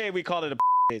 in my we day, we called it a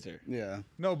taser. Yeah.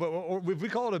 no, but or if we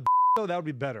call it a though, that would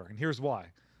be better. And here's why.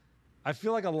 I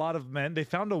feel like a lot of men, they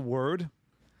found a word.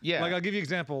 Yeah. Like I'll give you an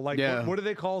example. Like Yeah. what do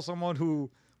they call someone who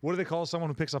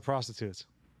picks up prostitutes?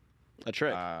 A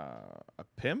trick. a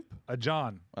pimp? A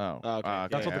John. Oh. Okay.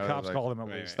 That's what I the was cops like- call them at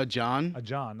right, least. A John. A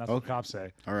John. That's what cops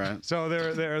say. All right. So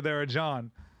they're a John.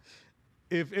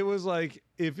 If it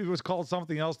was called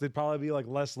something else, they'd probably be like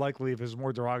less likely if it was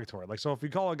more derogatory. Like so, if you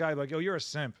call a guy like, "Yo, you're a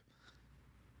simp,"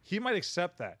 he might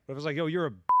accept that. But if it's like, "Yo, you're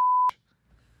a,"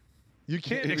 you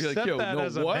can't He'd be accept like, yo, that no,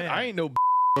 as a what? man. I ain't no.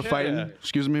 We're fighting.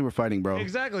 Excuse me. We're fighting, bro.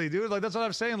 Exactly, dude. Like that's what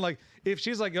I'm saying. Like if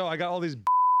she's like, "Yo, I got all these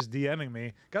DMing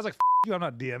me," guys like, you, I'm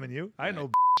not DMing you. I ain't no.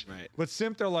 Right. But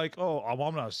simp, they're like, "Oh,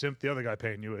 I'm not a simp. The other guy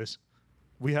paying you is.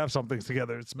 We have something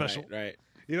together. It's special." Right.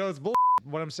 You know, it's bull.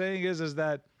 What I'm saying is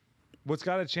that what's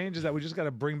got to change is that we just got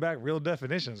to bring back real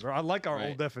definitions. Or I like our Right.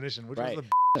 old definition, which Right. was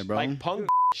the Yeah, bro. Like punk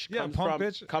Yeah, comes punk from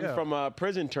bitch, comes yeah. from a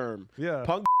prison term. yeah.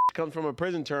 Punk comes from a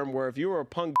prison term where if you were a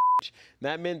punk,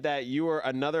 that meant that you were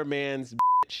another man's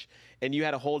bitch and you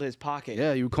had to hold his pocket.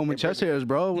 Yeah, you combing chest hairs,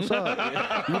 bro. What's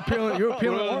up? You're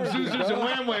peeling oranges, Zuzers bro.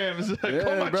 and wham whams. Yeah,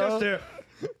 Pull my bro. chest there.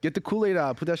 Get the Kool-Aid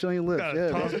out. Put that shit on your lips. Gotta Yeah,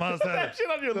 toss bro. my side. Shit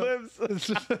on your lips.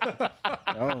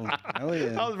 Oh, hell yeah.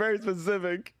 That was very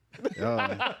specific. Yo.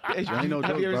 Hey, ain't no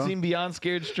have joke, you ever bro. seen Beyond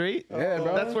Scared Straight? Yeah,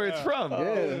 bro. That's where it's from.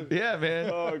 Yeah. Yeah, man.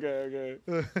 Oh, okay.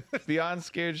 Beyond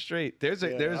Scared Straight. There's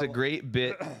a great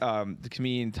bit. The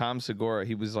comedian Tom Segura,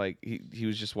 he was like he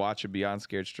was just watching Beyond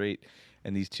Scared Straight,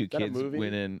 and these two that a kids movie?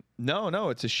 went in. No,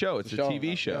 it's a show. It's a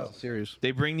TV show. Yeah, serious.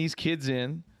 They bring these kids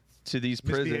in to these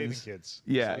Misbehaving prisons. kids.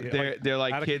 Yeah, So, they're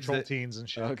like out of kids control that, teens and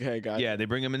shit. Okay, got it. yeah, they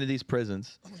bring them into these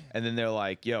prisons, and then they're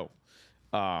like, "Yo,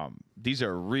 these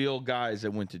are real guys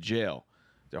that went to jail.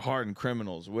 They're hardened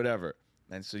criminals, whatever."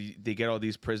 And so they get all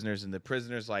these prisoners, and the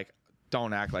prisoners like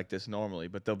don't act like this normally,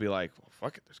 but they'll be like, "Well,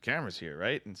 fuck it, there's cameras here,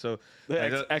 right?" And so,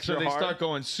 Extra so they hard. start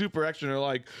going super extra. And they're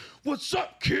like, "What's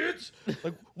up, kids?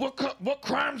 Like, what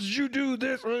crimes did you do?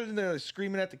 This?" And they're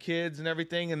screaming at the kids and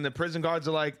everything. And the prison guards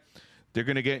are like, "They're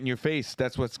gonna get in your face.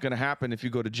 That's what's gonna happen if you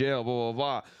go to jail." Blah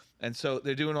blah blah. And so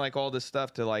they're doing like all this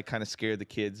stuff to like kind of scare the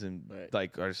kids and Right.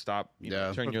 like or stop, you know,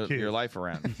 Yeah. turn Fuck your kids. life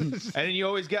around. And then you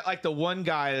always get like the one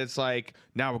guy that's like,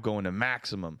 "Now we're going to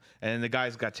maximum," and then the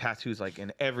guy's got tattoos like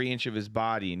in every inch of his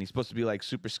body, and he's supposed to be like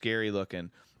super scary looking.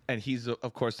 And he's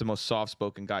of course the most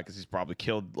soft-spoken guy because he's probably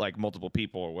killed like multiple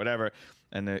people or whatever.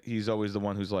 And he's always the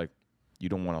one who's like, "You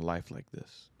don't want a life like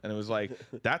this." And it was like,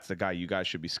 that's the guy you guys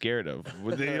should be scared of.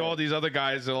 All these other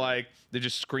guys are like, they're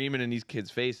just screaming in these kids'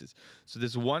 faces. So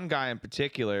this one guy in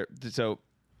particular, so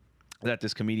that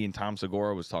this comedian Tom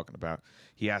Segura was talking about,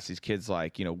 he asked these kids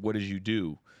like, you know, "What did you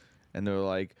do?" And they're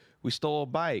like, "We stole a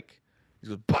bike." He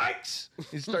goes, "Bikes!"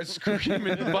 He starts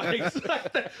screaming bikes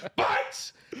like that.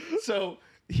 Bikes! So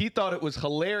he thought it was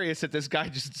hilarious that this guy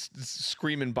just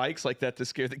screaming bikes like that to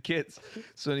scare the kids.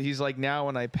 So he's like, now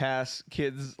when I pass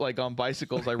kids like on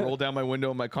bicycles, I roll down my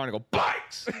window in my car and I go,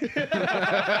 "Bikes!"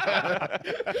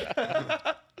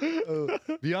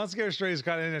 Beyond Scared Straight is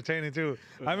kind of entertaining too.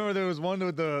 I remember there was one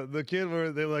with the kid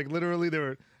where they like literally they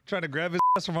were trying to grab his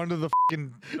ass from under the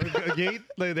fucking gate.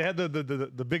 Like they had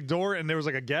the big door and there was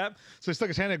like a gap, so he stuck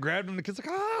his hand and grabbed him. The kid's like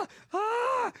ah.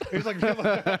 It's like,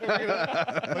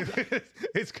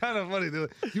 it's kind of funny. They're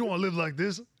like, "You don't want to live like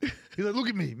this." He's like, "Look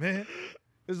at me, man."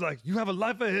 It's like, "You have a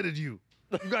life ahead of you.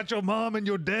 You got your mom and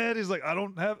your dad." He's like, "I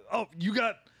don't have." "Oh, you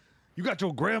got You got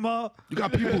your grandma. You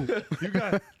got people.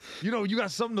 You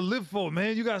got something to live for,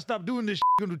 man. You gotta stop doing this.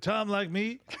 You gonna do time like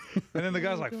me. And then the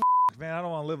guy's like, man, I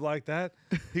don't want to live like that.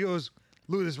 He goes,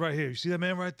 look at this right here. You see that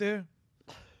man right there?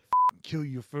 Kill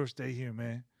you your first day here,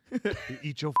 man. You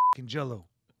eat your Jello.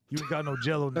 You ain't got no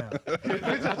Jello now.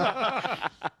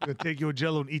 Gonna take your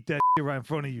Jello and eat that right in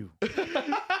front of you.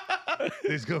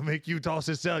 It's gonna make you toss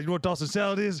this salad. You know what tossing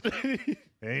salad is?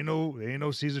 There ain't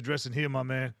no Caesar dressing here, my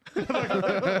man.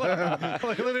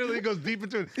 like literally it goes deep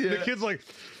into it. Yeah. The kid's like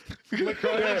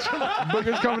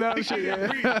boogers coming out and shit.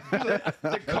 Yeah.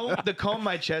 The comb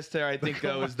my chest hair, I think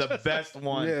that was the best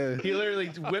one. Yeah. He literally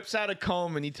whips out a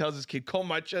comb and he tells his kid, comb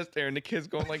my chest hair, and the kid's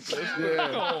going like this.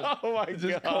 Comb. Oh my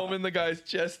Just God. combing the guy's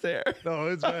chest hair. No,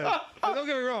 it's bad. Don't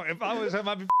get me wrong. If I was him,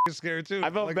 I'd be scared too.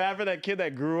 I felt bad for that kid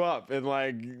that grew up and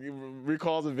like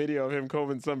recalls a video of him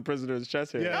combing some prisoner's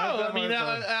chest hair. Yeah. No, I mean,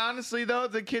 honestly though,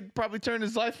 the kid probably turned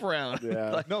his life around.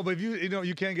 Yeah. No, but if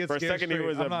you can't get For a scared second, he straight.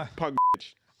 was I'm a not, punk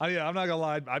bitch. yeah, I'm not gonna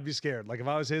lie. I'd be scared. Like if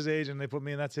I was his age and they put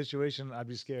me in that situation, I'd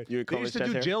be scared. You would They comb used his to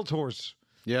do chest hair? jail tours.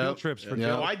 Yeah. Field trips for Yeah.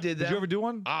 jail. Oh, I did that. Did you ever do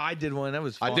one? Oh, I did one. That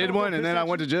was fun. I did one, and then I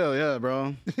went to jail. Yeah,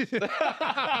 bro.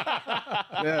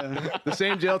 Yeah, the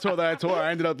same jail tour that I tore,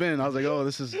 I ended up in. I was like, oh,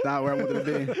 this is not where I wanted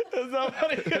to be. That's so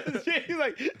funny because he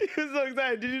was so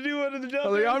excited. Did you do one in the jail? I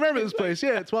was like, I remember this place.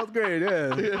 Yeah, 12th grade.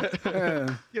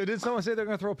 Yeah. Yo, did someone say they're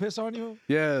gonna throw piss on you?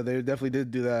 Yeah, they definitely did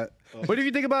do that. But if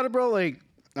you think about it, bro, like,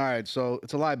 all right, so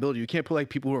it's a liability. You can't put like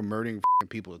people who are murdering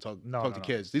people to talk to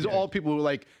kids. These are all people who are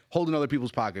like holding other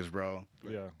people's pockets, bro.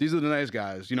 Yeah. These are the nice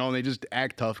guys, you know, and they just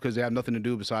act tough because they have nothing to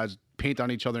do besides paint on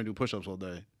each other and do push-ups all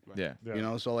day. Yeah. You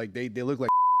know, so like they look like,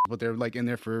 but they're like in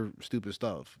there for stupid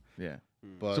stuff. Yeah.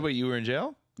 But So wait, you were in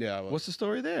jail? yeah, I was. What's the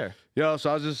story there? Yo, so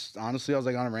I was just honestly, I was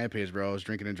like on a rampage, bro. I was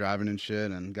drinking and driving and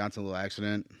shit, and got into a little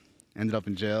accident. Ended up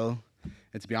in jail.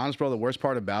 And to be honest, bro, the worst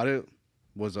part about it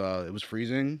was it was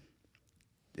freezing.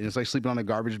 And it's like sleeping on a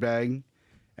garbage bag,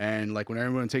 and like when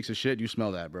everyone takes a shit, you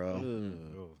smell that, bro.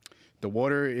 The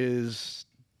water is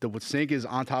the sink is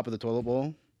on top of the toilet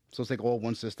bowl, so it's like all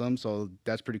one system. So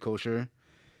that's pretty kosher.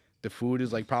 The food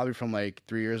is like probably from like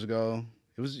 3 years ago.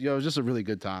 It was just a really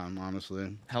good time,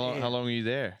 honestly. How long were you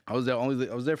there? I was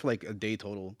there for like a day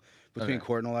total between Okay.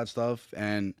 court and all that stuff.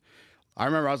 And I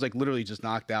remember I was like literally just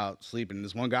knocked out, sleeping.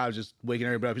 This one guy was just waking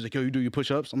everybody up. He's like, yo, you do your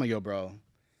push-ups? I'm like, yo, bro.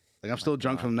 Like I'm still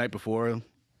drunk from the night before.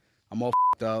 I'm all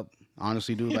f***ed up.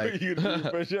 Honestly, dude, like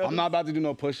I'm not about to do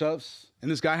no push-ups. And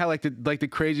this guy had like the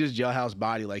craziest jailhouse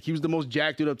body. Like he was the most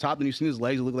jacked dude up top, and you seen his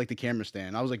legs look like the camera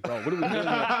stand. I was like, bro, what are we doing?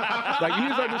 Like you need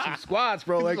to start doing some squats,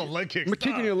 bro. Like leg kicks. I'm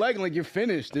kicking your leg and like you're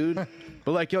finished, dude.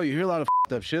 But like, yo, you hear a lot of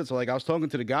f***ed up shit. So like I was talking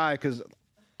to the guy because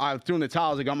I threw in the towel. I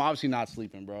was like, I'm obviously not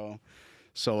sleeping, bro.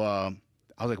 So I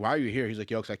was like, why are you here? He's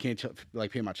like, yo, because I can't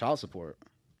like pay my child support.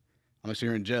 I'm like, so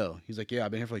you're in jail? He's like, yeah, I've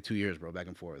been here for like 2 years, bro, back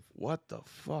and forth. What the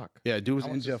fuck? Yeah, dude was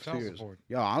How in much jail is for 2 child years. support?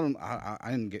 Yo,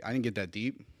 I didn't get that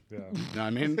deep. Yeah. You know what I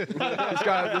mean?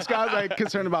 this guy's like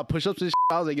concerned about push-ups and shit.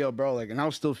 I was like, yo, bro, like, and I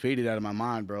was still faded out of my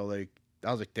mind, bro. Like,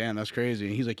 I was like, damn, that's crazy.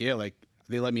 And he's like, yeah, like,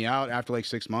 they let me out after like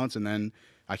 6 months, and then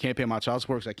I can't pay my child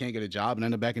support because I can't get a job, and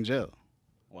end up back in jail.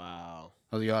 Wow.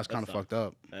 I was like, yo, that's kind of tough. fucked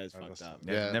up. That is fucked up.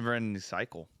 Yeah. Never ending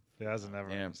cycle. Yeah, that's a never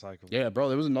Damn. end cycle. Yeah, bro,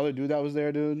 there was another dude that was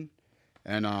there, dude,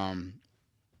 and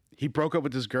he broke up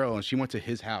with this girl, and she went to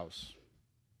his house,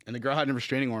 and the girl had a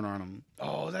restraining order on him,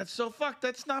 Oh, that's so fucked.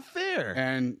 That's not fair.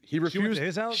 and he refused. She went to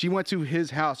his house? She went to his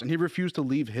house, and he refused to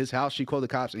leave his house. She called the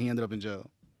cops, and he ended up in jail.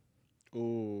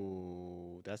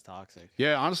 Ooh, that's toxic.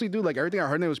 Yeah, honestly, dude, like everything I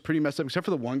heard in there was pretty messed up, except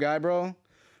for the one guy, bro,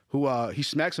 who he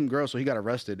smacked some girl, so he got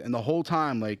arrested, and the whole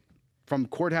time, like from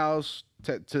courthouse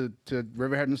to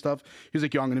Riverhead and stuff, he was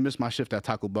like, yo, I'm gonna miss my shift at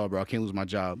Taco Bell, bro. I can't lose my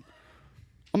job.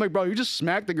 I'm like, bro, you just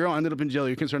smacked the girl, ended up in jail.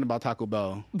 You're concerned about Taco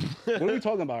Bell. What are we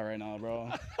talking about right now, bro?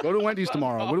 Go to Wendy's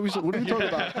tomorrow. What are we talking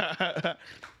about?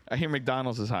 I hear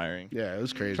McDonald's is hiring. Yeah, it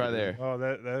was crazy. Try dude. there. Oh,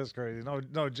 that is crazy.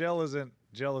 No, jail is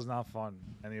not fun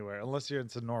anywhere unless you're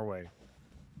into Norway.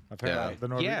 I've heard the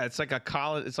Norwegian. Yeah, it's like a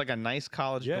college. It's like a nice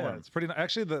college Yeah, dorm. it's pretty.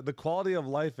 Actually, the quality of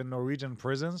life in Norwegian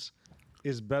prisons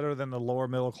is better than the lower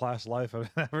middle class life of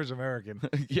an average American.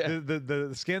 Yeah. the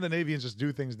Scandinavians just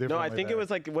do things No, differently. I think it there. was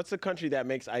like, what's the country that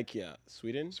makes IKEA?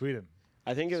 Sweden? Sweden.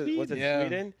 I think it was, was it Yeah.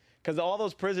 Sweden? Because all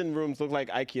those prison rooms look like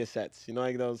IKEA sets. You know,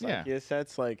 like those Yeah. IKEA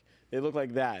sets? Like, they look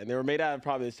like that. And they were made out of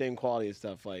probably the same quality of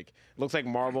stuff. Like, it looks like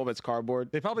marble, but it's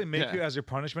cardboard. They probably make Yeah. you, as your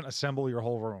punishment, assemble your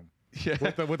whole room. Yeah.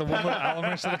 With the one little Allen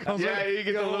wrench that comes Yeah, with. you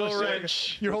get the little shit.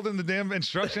 wrench. You're holding the damn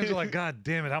instructions. You're like, God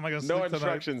damn it, how am I going to sleep No tonight?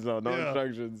 instructions, though. No Yeah.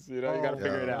 instructions. You know, you got to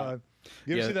figure it out. God.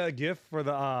 You ever Yeah. see that GIF for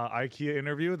the IKEA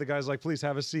interview? The guy's like, please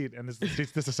have a seat. And the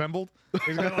seat's disassembled.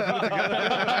 He's got to put it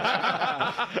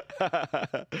together.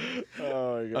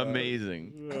 Oh my god.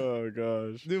 Amazing. Oh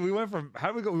gosh. Dude, we went from how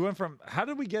did we go? We went from how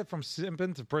did we get from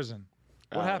simping to prison?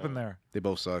 What happened there? They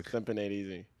both suck. Simping ain't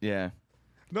easy. Yeah.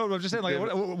 No, I'm just saying, like,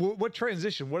 what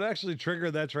transition? What actually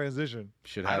triggered that transition?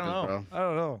 Shit I don't happens, know. bro. I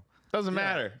don't know. Doesn't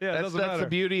matter. Yeah, it that's doesn't that's matter. the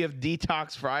beauty of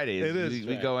Detox Fridays. It is.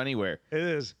 We go anywhere. It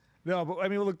is. No, but I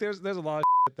mean, look, there's a lot of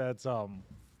shit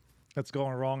that's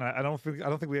going wrong. I don't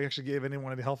think we actually gave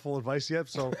anyone any helpful advice yet.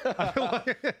 So I feel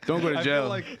like, Don't go to I feel jail.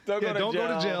 like, Don't go to don't go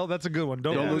to jail. jail. That's a good one.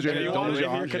 Don't lose your- If don't lose if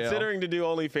your you're arms. considering to do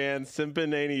OnlyFans,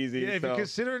 simping ain't easy. Yeah, if so. you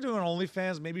consider doing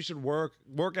OnlyFans, maybe you should work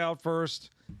out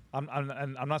first.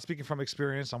 I'm not speaking from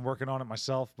experience. I'm working on it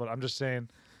myself, but I'm just saying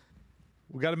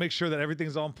we got to make sure that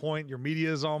everything's on point. Your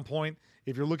media is on point.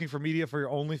 If you're looking for media for your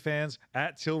OnlyFans,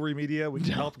 at Tilbury Media, we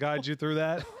can help guide you through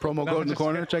that. Promo code in the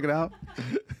corner. Check it out.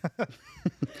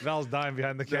 Val's dying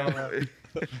behind the camera.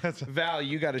 Val,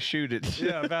 you got to shoot it.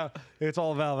 Yeah, Val. It's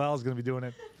all Val. Val's going to be doing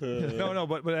it. No,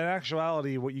 but in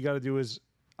actuality, what you got to do is,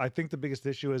 I think the biggest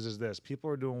issue is this: people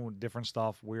are doing different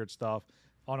stuff, weird stuff,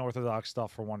 unorthodox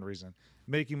stuff for one reason.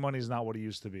 Making money is not what it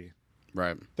used to be.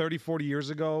 Right. 30, 40 years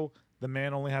ago, the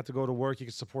man only had to go to work. He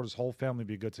could support his whole family,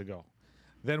 be good to go.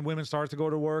 Then women started to go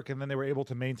to work, and then they were able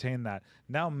to maintain that.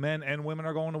 Now men and women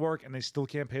are going to work, and they still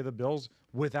can't pay the bills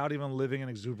without even living an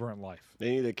exuberant life.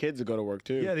 They need their kids to go to work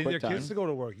too. Yeah, they need Quick their kids time. to go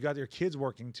to work. You got your kids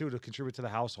working too to contribute to the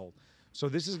household. So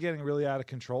this is getting really out of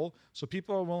control. So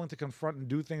people are willing to confront and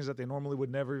do things that they normally would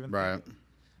never even Right. think of.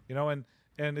 You know, and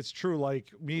it's true.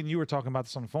 Like me and you were talking about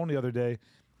this on the phone the other day.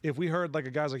 If we heard like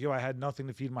a guy's like, yo, I had nothing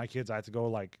to feed my kids, I had to go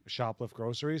like shoplift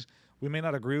groceries. We may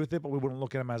not agree with it, but we wouldn't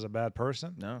look at him as a bad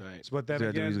person. No. Right. So, but then He's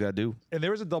got to do what he's again, got to do. and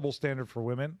there is a double standard for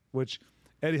women, which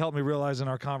Eddie helped me realize in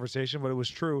our conversation, but it was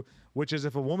true, which is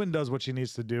if a woman does what she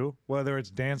needs to do, whether it's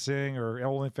dancing or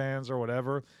OnlyFans or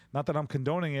whatever, not that I'm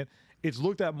condoning it, it's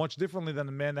looked at much differently than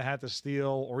the man that had to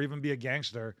steal or even be a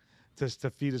gangster to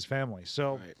feed his family.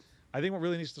 So Right. I think what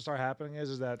really needs to start happening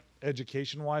is that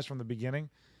education-wise from the beginning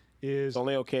is It's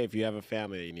only okay if you have a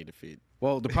family that you need to feed.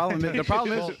 Well, the problem is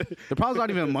the problem's not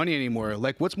even money anymore.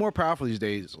 Like, what's more powerful these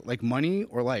days? Like money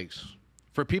or likes?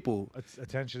 For people,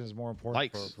 attention is more important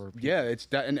Likes. for people. yeah, it's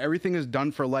that, and everything is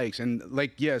done for likes. And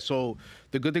like, yeah, so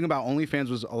the good thing about OnlyFans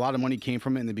was a lot of money came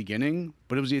from it in the beginning,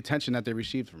 but it was the attention that they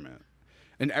received from it.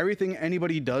 And everything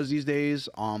anybody does these days,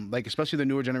 like especially the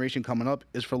newer generation coming up,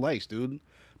 is for likes, dude.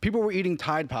 People were eating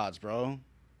Tide Pods, bro.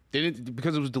 They didn't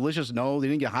because it was delicious. No, they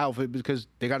didn't get high off it because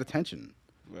they got attention.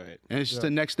 Right. And it's just the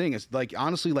next thing. It's like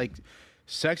honestly, like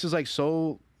sex is like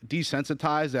so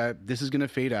desensitized that this is gonna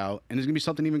fade out, and there's gonna be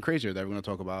something even crazier that we're gonna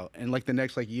talk about in like the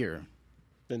next like year.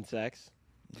 Then sex.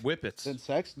 Whippets. Then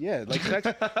sex, yeah, like sex.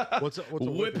 What's a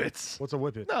Whippets. What's a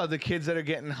whippet? No, the kids that are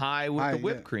getting high with the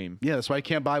whipped cream. Yeah, that's why you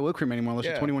can't buy whipped cream anymore unless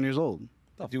Yeah. you're 21 years old.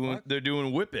 They're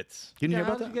doing whippets. You didn't hear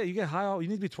how about did that? You get high. You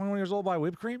need to be 21 years old by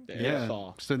whipped cream. The Yeah,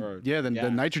 aerosol. It's the, Or yeah, the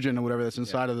gas. nitrogen or whatever that's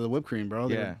inside of the whipped cream, bro.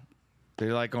 Yeah.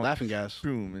 They're like on Laughing gas.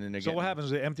 boom, and then they So get what happens?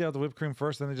 They empty out the whipped cream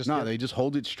first, then they just No, get- they just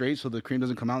hold it straight so the cream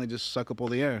doesn't come out. And they just suck up all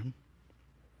the air.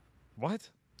 what?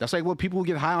 That's like what people who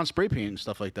get high on spray paint and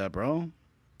stuff like that, bro.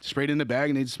 Sprayed in the bag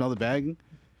and they just smell the bag.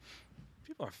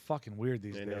 People are fucking weird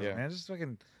these I days, know. Yeah. man. Just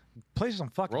fucking play some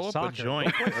fucking roll up soccer. a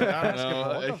joint. Play some I don't basketball.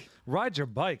 know. What the ride your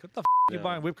bike. What the you Yeah.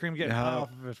 buying whipped cream, getting Yeah. high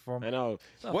off of it for? I know.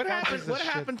 What happened? What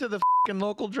happened to the fucking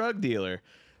local drug dealer?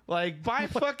 Like buy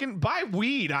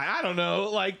weed. I don't know.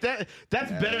 Like that's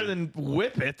better than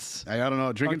whippets. I don't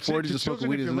know. Drinking 40 to smoking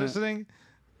weed If isn't you're it? listening,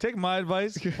 take my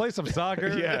advice. Play some soccer.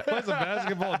 Yeah. Play some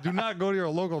basketball. Do not go to your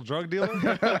local drug dealer.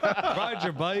 Ride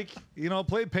your bike. You know,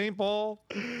 play paintball.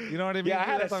 You know what I mean? Yeah, I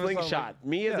Do had that a type of stuff. slingshot.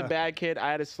 Me as Yeah. a bad kid,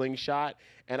 I had a slingshot,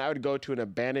 and I would go to an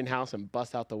abandoned house and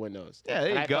bust out the windows. Yeah, there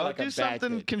And you I go. felt like a Do bad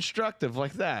something kid. constructive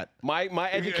like that. My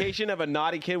education of a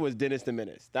naughty kid was Dennis the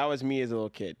Menace. That was me as a little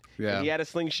kid. Yeah. And he had a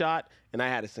slingshot, and I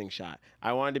had a slingshot.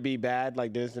 I wanted to be bad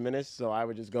like Dennis the Menace, so I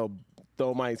would just go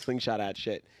throw my slingshot at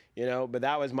shit, you know. But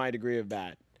that was my degree of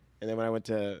bad. And then when I went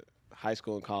to high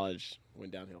school and college,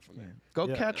 went downhill from there. Go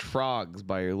Yeah. catch frogs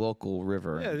by your local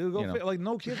river. Yeah, and, you go you know. like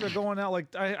no kids are going out.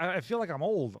 Like I feel like I'm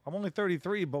old. I'm only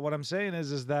 33, but what I'm saying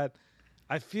is that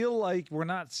I feel like we're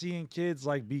not seeing kids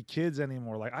like be kids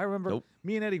anymore. Like I remember Nope.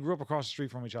 me and Eddie grew up across the street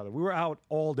from each other. We were out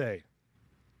all day.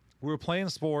 We were playing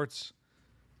sports.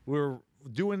 We were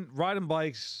riding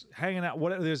bikes, hanging out.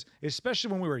 Whatever there's,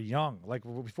 especially when we were young, like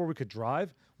before we could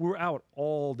drive, we were out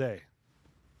all day,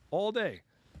 all day.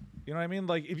 You know what I mean?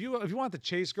 Like if you want to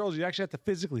chase girls, you actually have to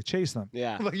physically chase them.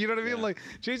 Yeah. Like you know what I mean? Yeah. Like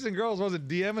chasing girls wasn't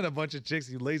DMing a bunch of chicks,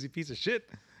 you lazy piece of shit.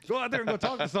 Go out there and go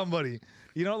talk to somebody.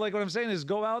 You know, like what I'm saying is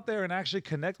go out there and actually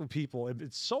connect with people.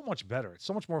 It's so much better. It's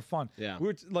so much more fun. Yeah.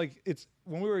 Like it's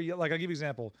when we were like I'll give you an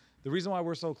example. The reason why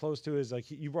we're so close to is like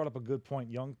you brought up a good point.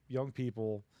 Young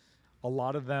people, a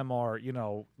lot of them are, you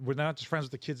know, we're not just friends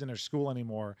with the kids in their school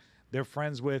anymore. They're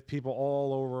friends with people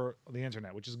all over the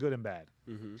internet, which is good and bad.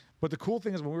 But the cool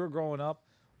thing is when we were growing up,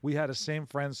 we had the same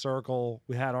friend circle.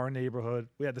 We had our neighborhood.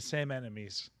 We had the same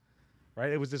enemies,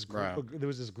 right? It was this group, there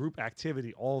was this group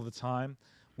activity all the time.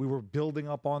 We were building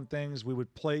up on things. We would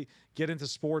get into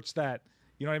sports that,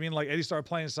 you know what I mean? Like Eddie started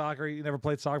playing soccer. He never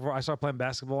played soccer before. I started playing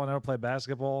basketball. I never played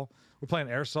basketball. We're playing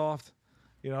airsoft.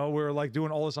 You know, we're like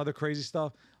doing all this other crazy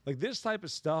stuff. Like this type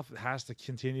of stuff has to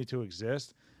continue to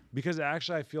exist because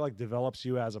actually I feel like develops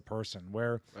you as a person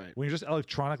where when you're just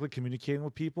electronically communicating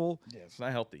with people, it's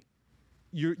not healthy.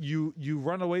 You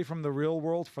run away from the real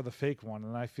world for the fake one.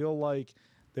 And I feel like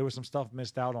there was some stuff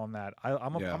missed out on that.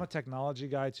 I'm a technology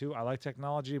guy too. I like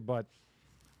technology, but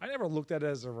I never looked at it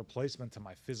as a replacement to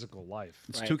my physical life.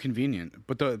 It's too convenient.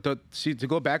 But see, to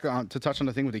go back on to touch on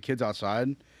the thing with the kids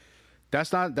outside,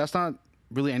 that's not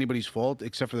really anybody's fault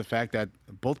except for the fact that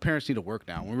both parents need to work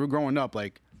now. When we were growing up,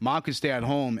 like mom could stay at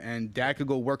home and dad could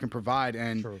go work and provide,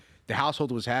 and the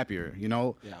household was happier. You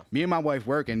know, me and my wife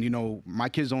work, and you know, my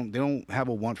kids don't have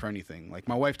a want for anything. Like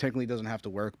my wife technically doesn't have to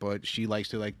work, but she likes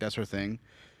to, like that's her thing.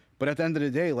 But at the end of the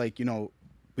day, like, you know,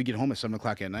 we get home at 7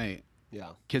 o'clock at night. Yeah.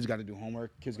 Kids got to do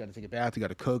homework. Kids got to take a bath. They got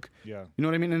to cook. Yeah. You know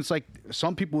what I mean? And it's like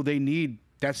some people, they need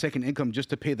that second income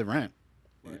just to pay the rent.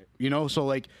 Right. You know, so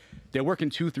like they're working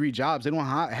 2-3 jobs. They don't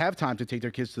have time to take their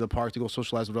kids to the park to go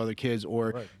socialize with other kids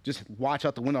or just watch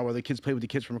out the window while the kids play with the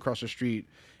kids from across the street.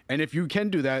 And if you can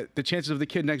do that, the chances of the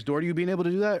kid next door to you being able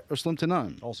to do that are slim to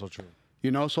none. Also true. You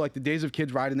know, so like the days of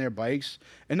kids riding their bikes,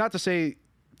 and not to say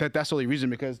that that's the only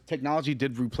reason, because technology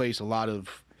did replace a lot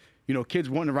of, you know, kids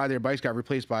wanting to ride their bikes got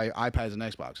replaced by iPads and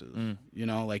Xboxes. You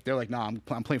know, like they're like, nah,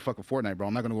 I'm playing fucking Fortnite, bro.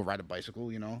 I'm not gonna go ride a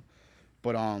bicycle, you know.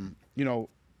 But you know,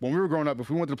 when we were growing up,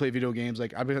 if we wanted to play video games,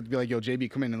 like I'd have to be like, yo,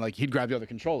 JB, come in, and like he'd grab the other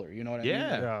controller. You know what I mean?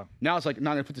 Yeah. Now it's like, now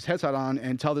I'm gonna put this headset on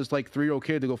and tell this like 3-year-old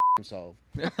kid to go himself.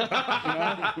 You know?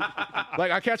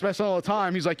 Like I catch my son all the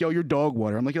time. He's like, yo, you're dog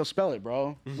water. I'm like, yo, spell it,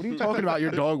 bro. What are you talking about?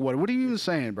 You're dog water. What are you even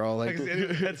saying, bro? Like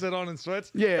headset on and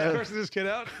sweats. Yeah. Cursing this kid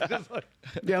out. Just like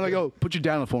yeah, I'm like, yo, put your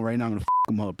dad on the phone right now. I'm gonna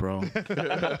him up, bro. You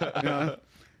know?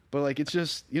 But like, it's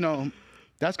just, you know,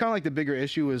 that's kind of like the bigger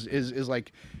issue is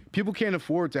like people can't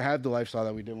afford to have the lifestyle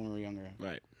that we did when we were younger.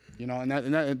 Right. You know,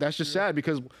 and that's just sad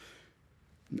because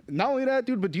not only that,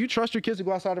 dude, but do you trust your kids to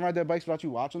go outside and ride their bikes without you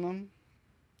watching them?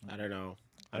 I don't know.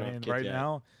 I mean, right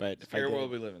now, but it's a fair world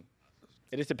we live in.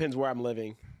 It just depends where I'm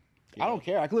living. I don't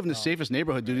care. I could live in the safest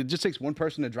neighborhood, dude. It just takes one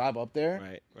person to drive up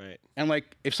there. Right. And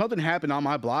like, if something happened on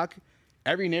my block,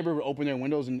 every neighbor would open their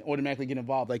windows and automatically get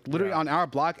involved. Like literally on our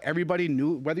block, everybody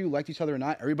knew, whether you liked each other or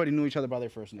not, everybody knew each other by their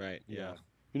first name. Right. Yeah.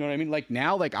 You know what I mean? Like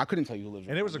now, like I couldn't tell you who lives.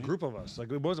 And it was a group of us.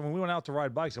 Like it wasn't when we went out to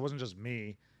ride bikes. It wasn't just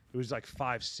me. It was like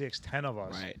 5, 6, 10 of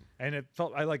us. Right. And it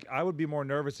felt I would be more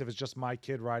nervous if it's just my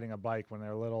kid riding a bike when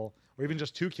they're little, or even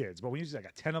just 2 kids. But when you see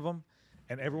like 10 of them,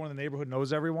 and everyone in the neighborhood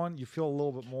knows everyone, you feel a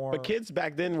little bit more. But kids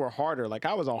back then were harder. Like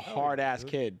I was a hard ass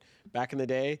kid back in the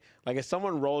day. Like if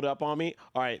someone rolled up on me,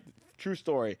 all right, true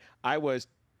story. I was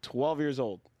 12 years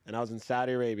old and I was in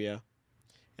Saudi Arabia,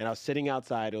 and I was sitting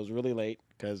outside. It was really late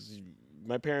because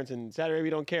my parents in Saudi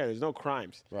Arabia don't care. There's no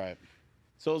crimes. Right.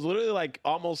 So it was literally like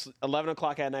almost 11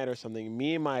 o'clock at night or something.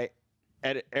 Me and my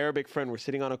Arabic friend were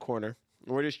sitting on a corner,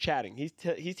 and we're just chatting. He's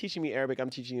teaching me Arabic.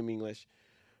 I'm teaching him English.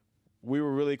 We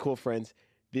were really cool friends.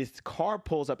 This car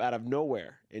pulls up out of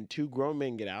nowhere, and 2 grown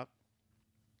men get out,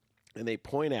 and they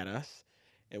point at us,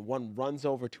 and one runs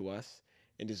over to us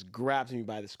and just grabs me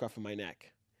by the scruff of my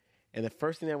neck. And the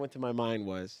first thing that went to my mind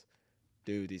was,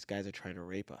 dude, these guys are trying to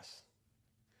rape us.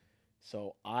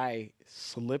 So I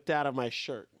slipped out of my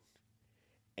shirt,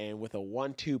 and with a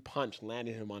 1-2 punch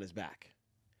landed him on his back.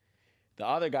 The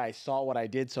other guy saw what I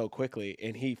did so quickly,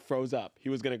 and he froze up. He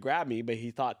was going to grab me, but he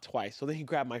thought twice. So then he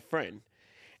grabbed my friend,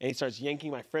 and he starts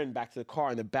yanking my friend back to the car,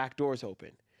 and the back door's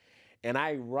open. And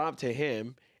I run up to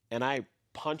him, and I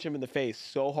punch him in the face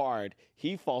so hard,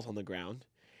 he falls on the ground.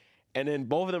 And then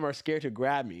both of them are scared to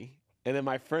grab me. And then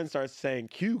my friend starts saying,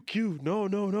 Q,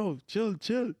 no, chill.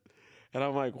 And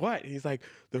I'm like, what? He's like,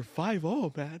 they're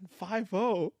 5-0, man,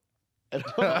 5-0.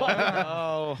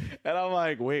 And I'm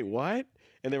like, wait, what?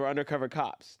 And they were undercover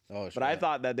cops. Oh, shit. But I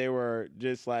thought that they were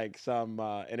just like some,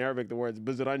 in Arabic, the word's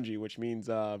bizaranji, which means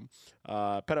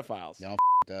pedophiles. Yeah,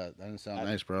 that doesn't sound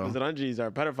nice, bro. Bizaranjis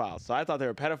are pedophiles. So I thought they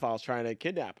were pedophiles trying to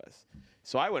kidnap us.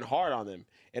 So I went hard on them.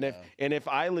 And if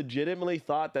I legitimately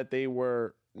thought that they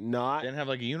were not. Didn't have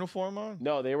like a uniform on.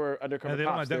 No, they were undercover Yeah, they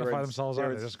don't cops. identify were, themselves they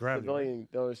either. were They just grab you, civilian.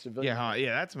 They were civilian. Yeah, huh?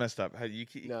 Yeah, that's messed up. How you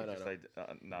can't No, just no.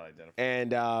 not identify.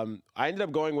 And I ended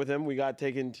up going with him. We got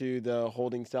taken to the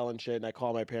holding cell and shit, and I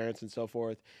called my parents and so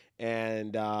forth.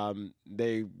 And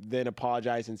they then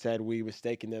apologized and said we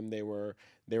mistaken them. They were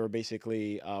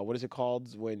basically what is it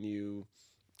called when you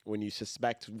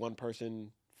suspect one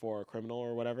person for a criminal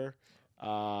or whatever.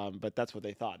 But that's what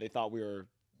they thought. They thought we were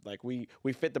like we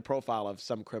fit the profile of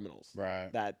some criminals. Right.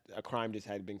 That a crime just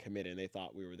had been committed, and they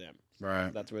thought we were them.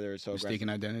 Right. That's where they were so Mistaken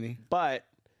aggressive. identity. But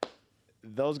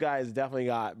those guys definitely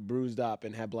got bruised up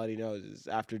and had bloody noses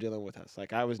after dealing with us.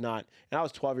 Like I was not, and I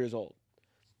was 12 years old.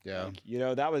 Yeah. Like, you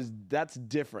know, that's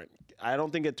different. I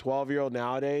don't think a 12-year-old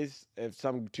nowadays, if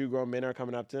some two grown men are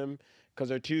coming up to him because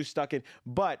they're too stuck in.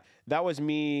 But that was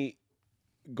me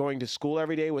going to school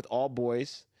every day with all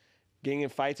boys, getting in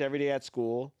fights every day at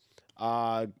school,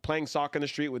 playing soccer in the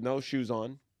street with no shoes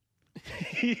on.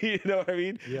 You know what I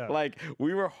mean? Yeah. Like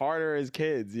we were harder as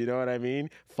kids. You know what I mean?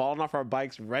 Falling off our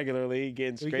bikes regularly,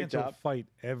 getting We get scraped into a up, fight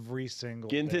every single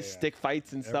getting day. into stick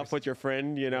fights and stuff with your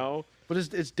friend. You know? But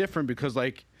it's different because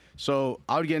like, so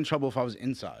I would get in trouble if I was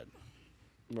inside.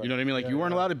 You know what I mean? Like you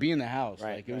weren't allowed to be in the house.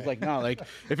 Right, Like it was like no, like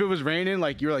if it was raining,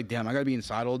 like you're like, damn, I gotta be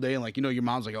inside all day, and like your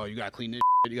mom's like, oh, you gotta clean this.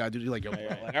 You gotta do like, yo, Right.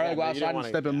 like, I Yeah, gotta go but you outside don't and wanna-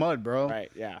 step in mud, bro. Right?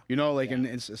 Yeah. You know, like, and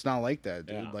it's not like that,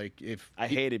 dude. Yeah. Like if I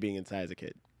hated being inside as a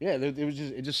kid. yeah,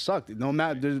 it just sucked. No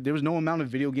matter there was no amount of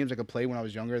video games I could play when I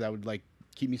was younger that would like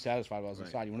keep me satisfied while I was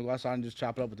inside. You want to go outside and just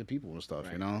chop it up with the people and stuff,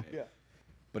 you know? Yeah.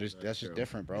 But that's just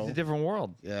different, bro. It's a different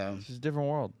world. Yeah. It's just a different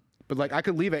world. But like I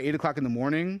could leave at 8:00 in the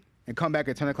morning and come back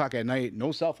at 10:00 at night,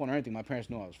 no cell phone or anything. My parents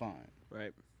knew I was fine.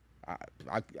 Right.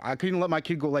 I couldn't let my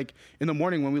kid go like in the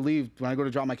morning when we leave, when I go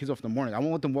to drop my kids off in the morning. I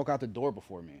won't let them walk out the door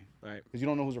before me. Right. Because you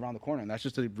don't know who's around the corner, and that's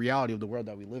just the reality of the world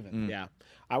that we live in. Yeah.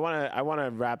 I wanna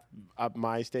wrap up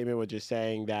my statement with just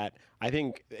saying that I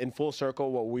think in full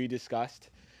circle what we discussed,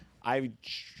 I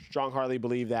strong-heartedly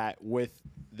believe that with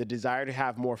the desire to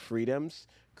have more freedoms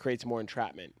creates more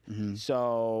entrapment.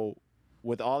 So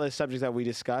with all the subjects that we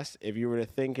discussed, if you were to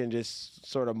think and just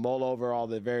sort of mull over all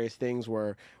the various things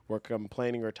where we're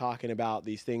complaining or talking about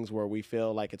these things where we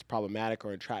feel like it's problematic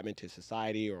or entrapment to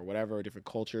society or whatever, or different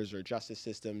cultures or justice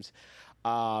systems,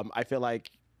 I feel like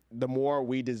the more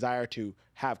we desire to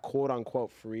have quote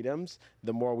unquote freedoms,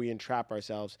 the more we entrap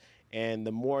ourselves. And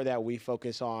the more that we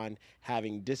focus on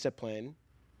having discipline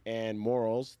and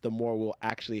morals, the more we'll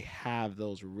actually have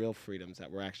those real freedoms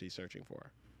that we're actually searching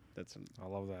for. I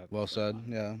love that. Well said.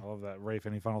 Yeah. I love that. Rafe,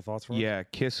 any final thoughts for us? Yeah,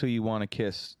 kiss who you want to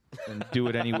kiss and do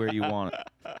it anywhere you want.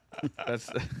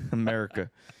 That's America.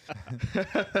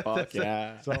 Fuck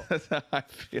yeah. So That's how I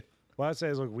feel. what I'd say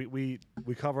is, look, we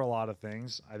cover a lot of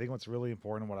things. I think what's really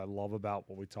important, what I love about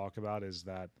what we talk about is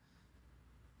that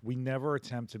we never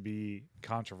attempt to be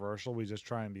controversial. We just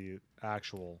try and be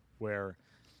actual, where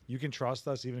you can trust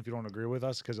us even if you don't agree with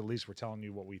us, because at least we're telling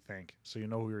you what we think, so you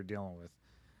know who you're dealing with.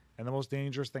 And the most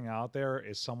dangerous thing out there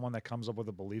is someone that comes up with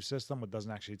a belief system but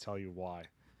doesn't actually tell you why.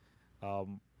 The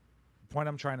point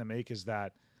I'm trying to make is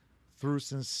that through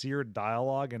sincere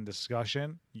dialogue and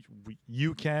discussion,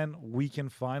 we can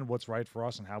find what's right for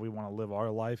us and how we want to live our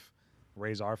life,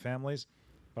 raise our families.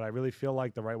 But I really feel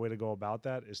like the right way to go about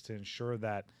that is to ensure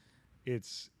that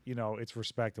it's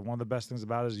respect. And one of the best things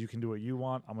about it is you can do what you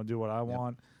want. I'm going to do what I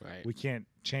want. Right. We can't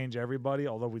change everybody,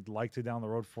 although we'd like to down the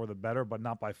road for the better, but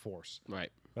not by force.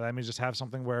 Right. But that means just have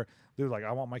something where, dude, like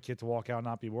I want my kid to walk out and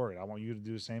not be worried. I want you to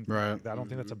do the same thing. Right. Like, I don't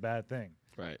think that's a bad thing.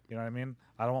 Right. You know what I mean?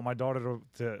 I don't want my daughter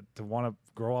to want to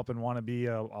grow up and want to be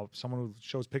someone who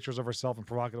shows pictures of herself in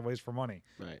provocative ways for money.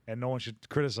 Right. And no one should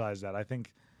criticize that. I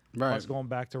think Right. us going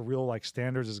back to real like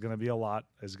standards is going to be a lot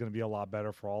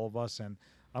better for all of us. And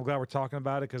I'm glad we're talking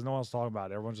about it, because no one's talking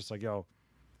about it. Everyone's just like, yo,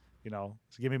 so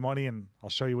give me money and I'll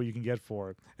show you what you can get for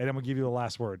it. And I'm gonna give you the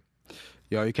last word.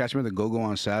 Yo, you catch me at the Go-Go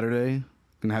on Saturday.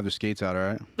 Gonna have the skates out, all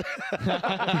right?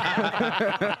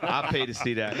 I'll pay to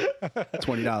see that.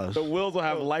 $20. The wheels will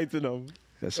have lights in them.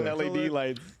 That's it. LED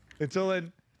lights. Until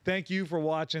then, thank you for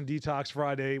watching Detox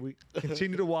Friday. We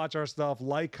continue to watch our stuff.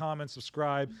 Like, comment,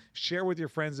 subscribe, share with your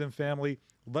friends and family.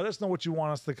 Let us know what you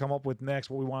want us to come up with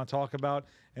next, what we want to talk about,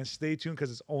 and stay tuned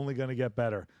because it's only going to get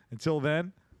better. Until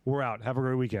then, we're out. Have a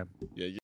great weekend. Yeah.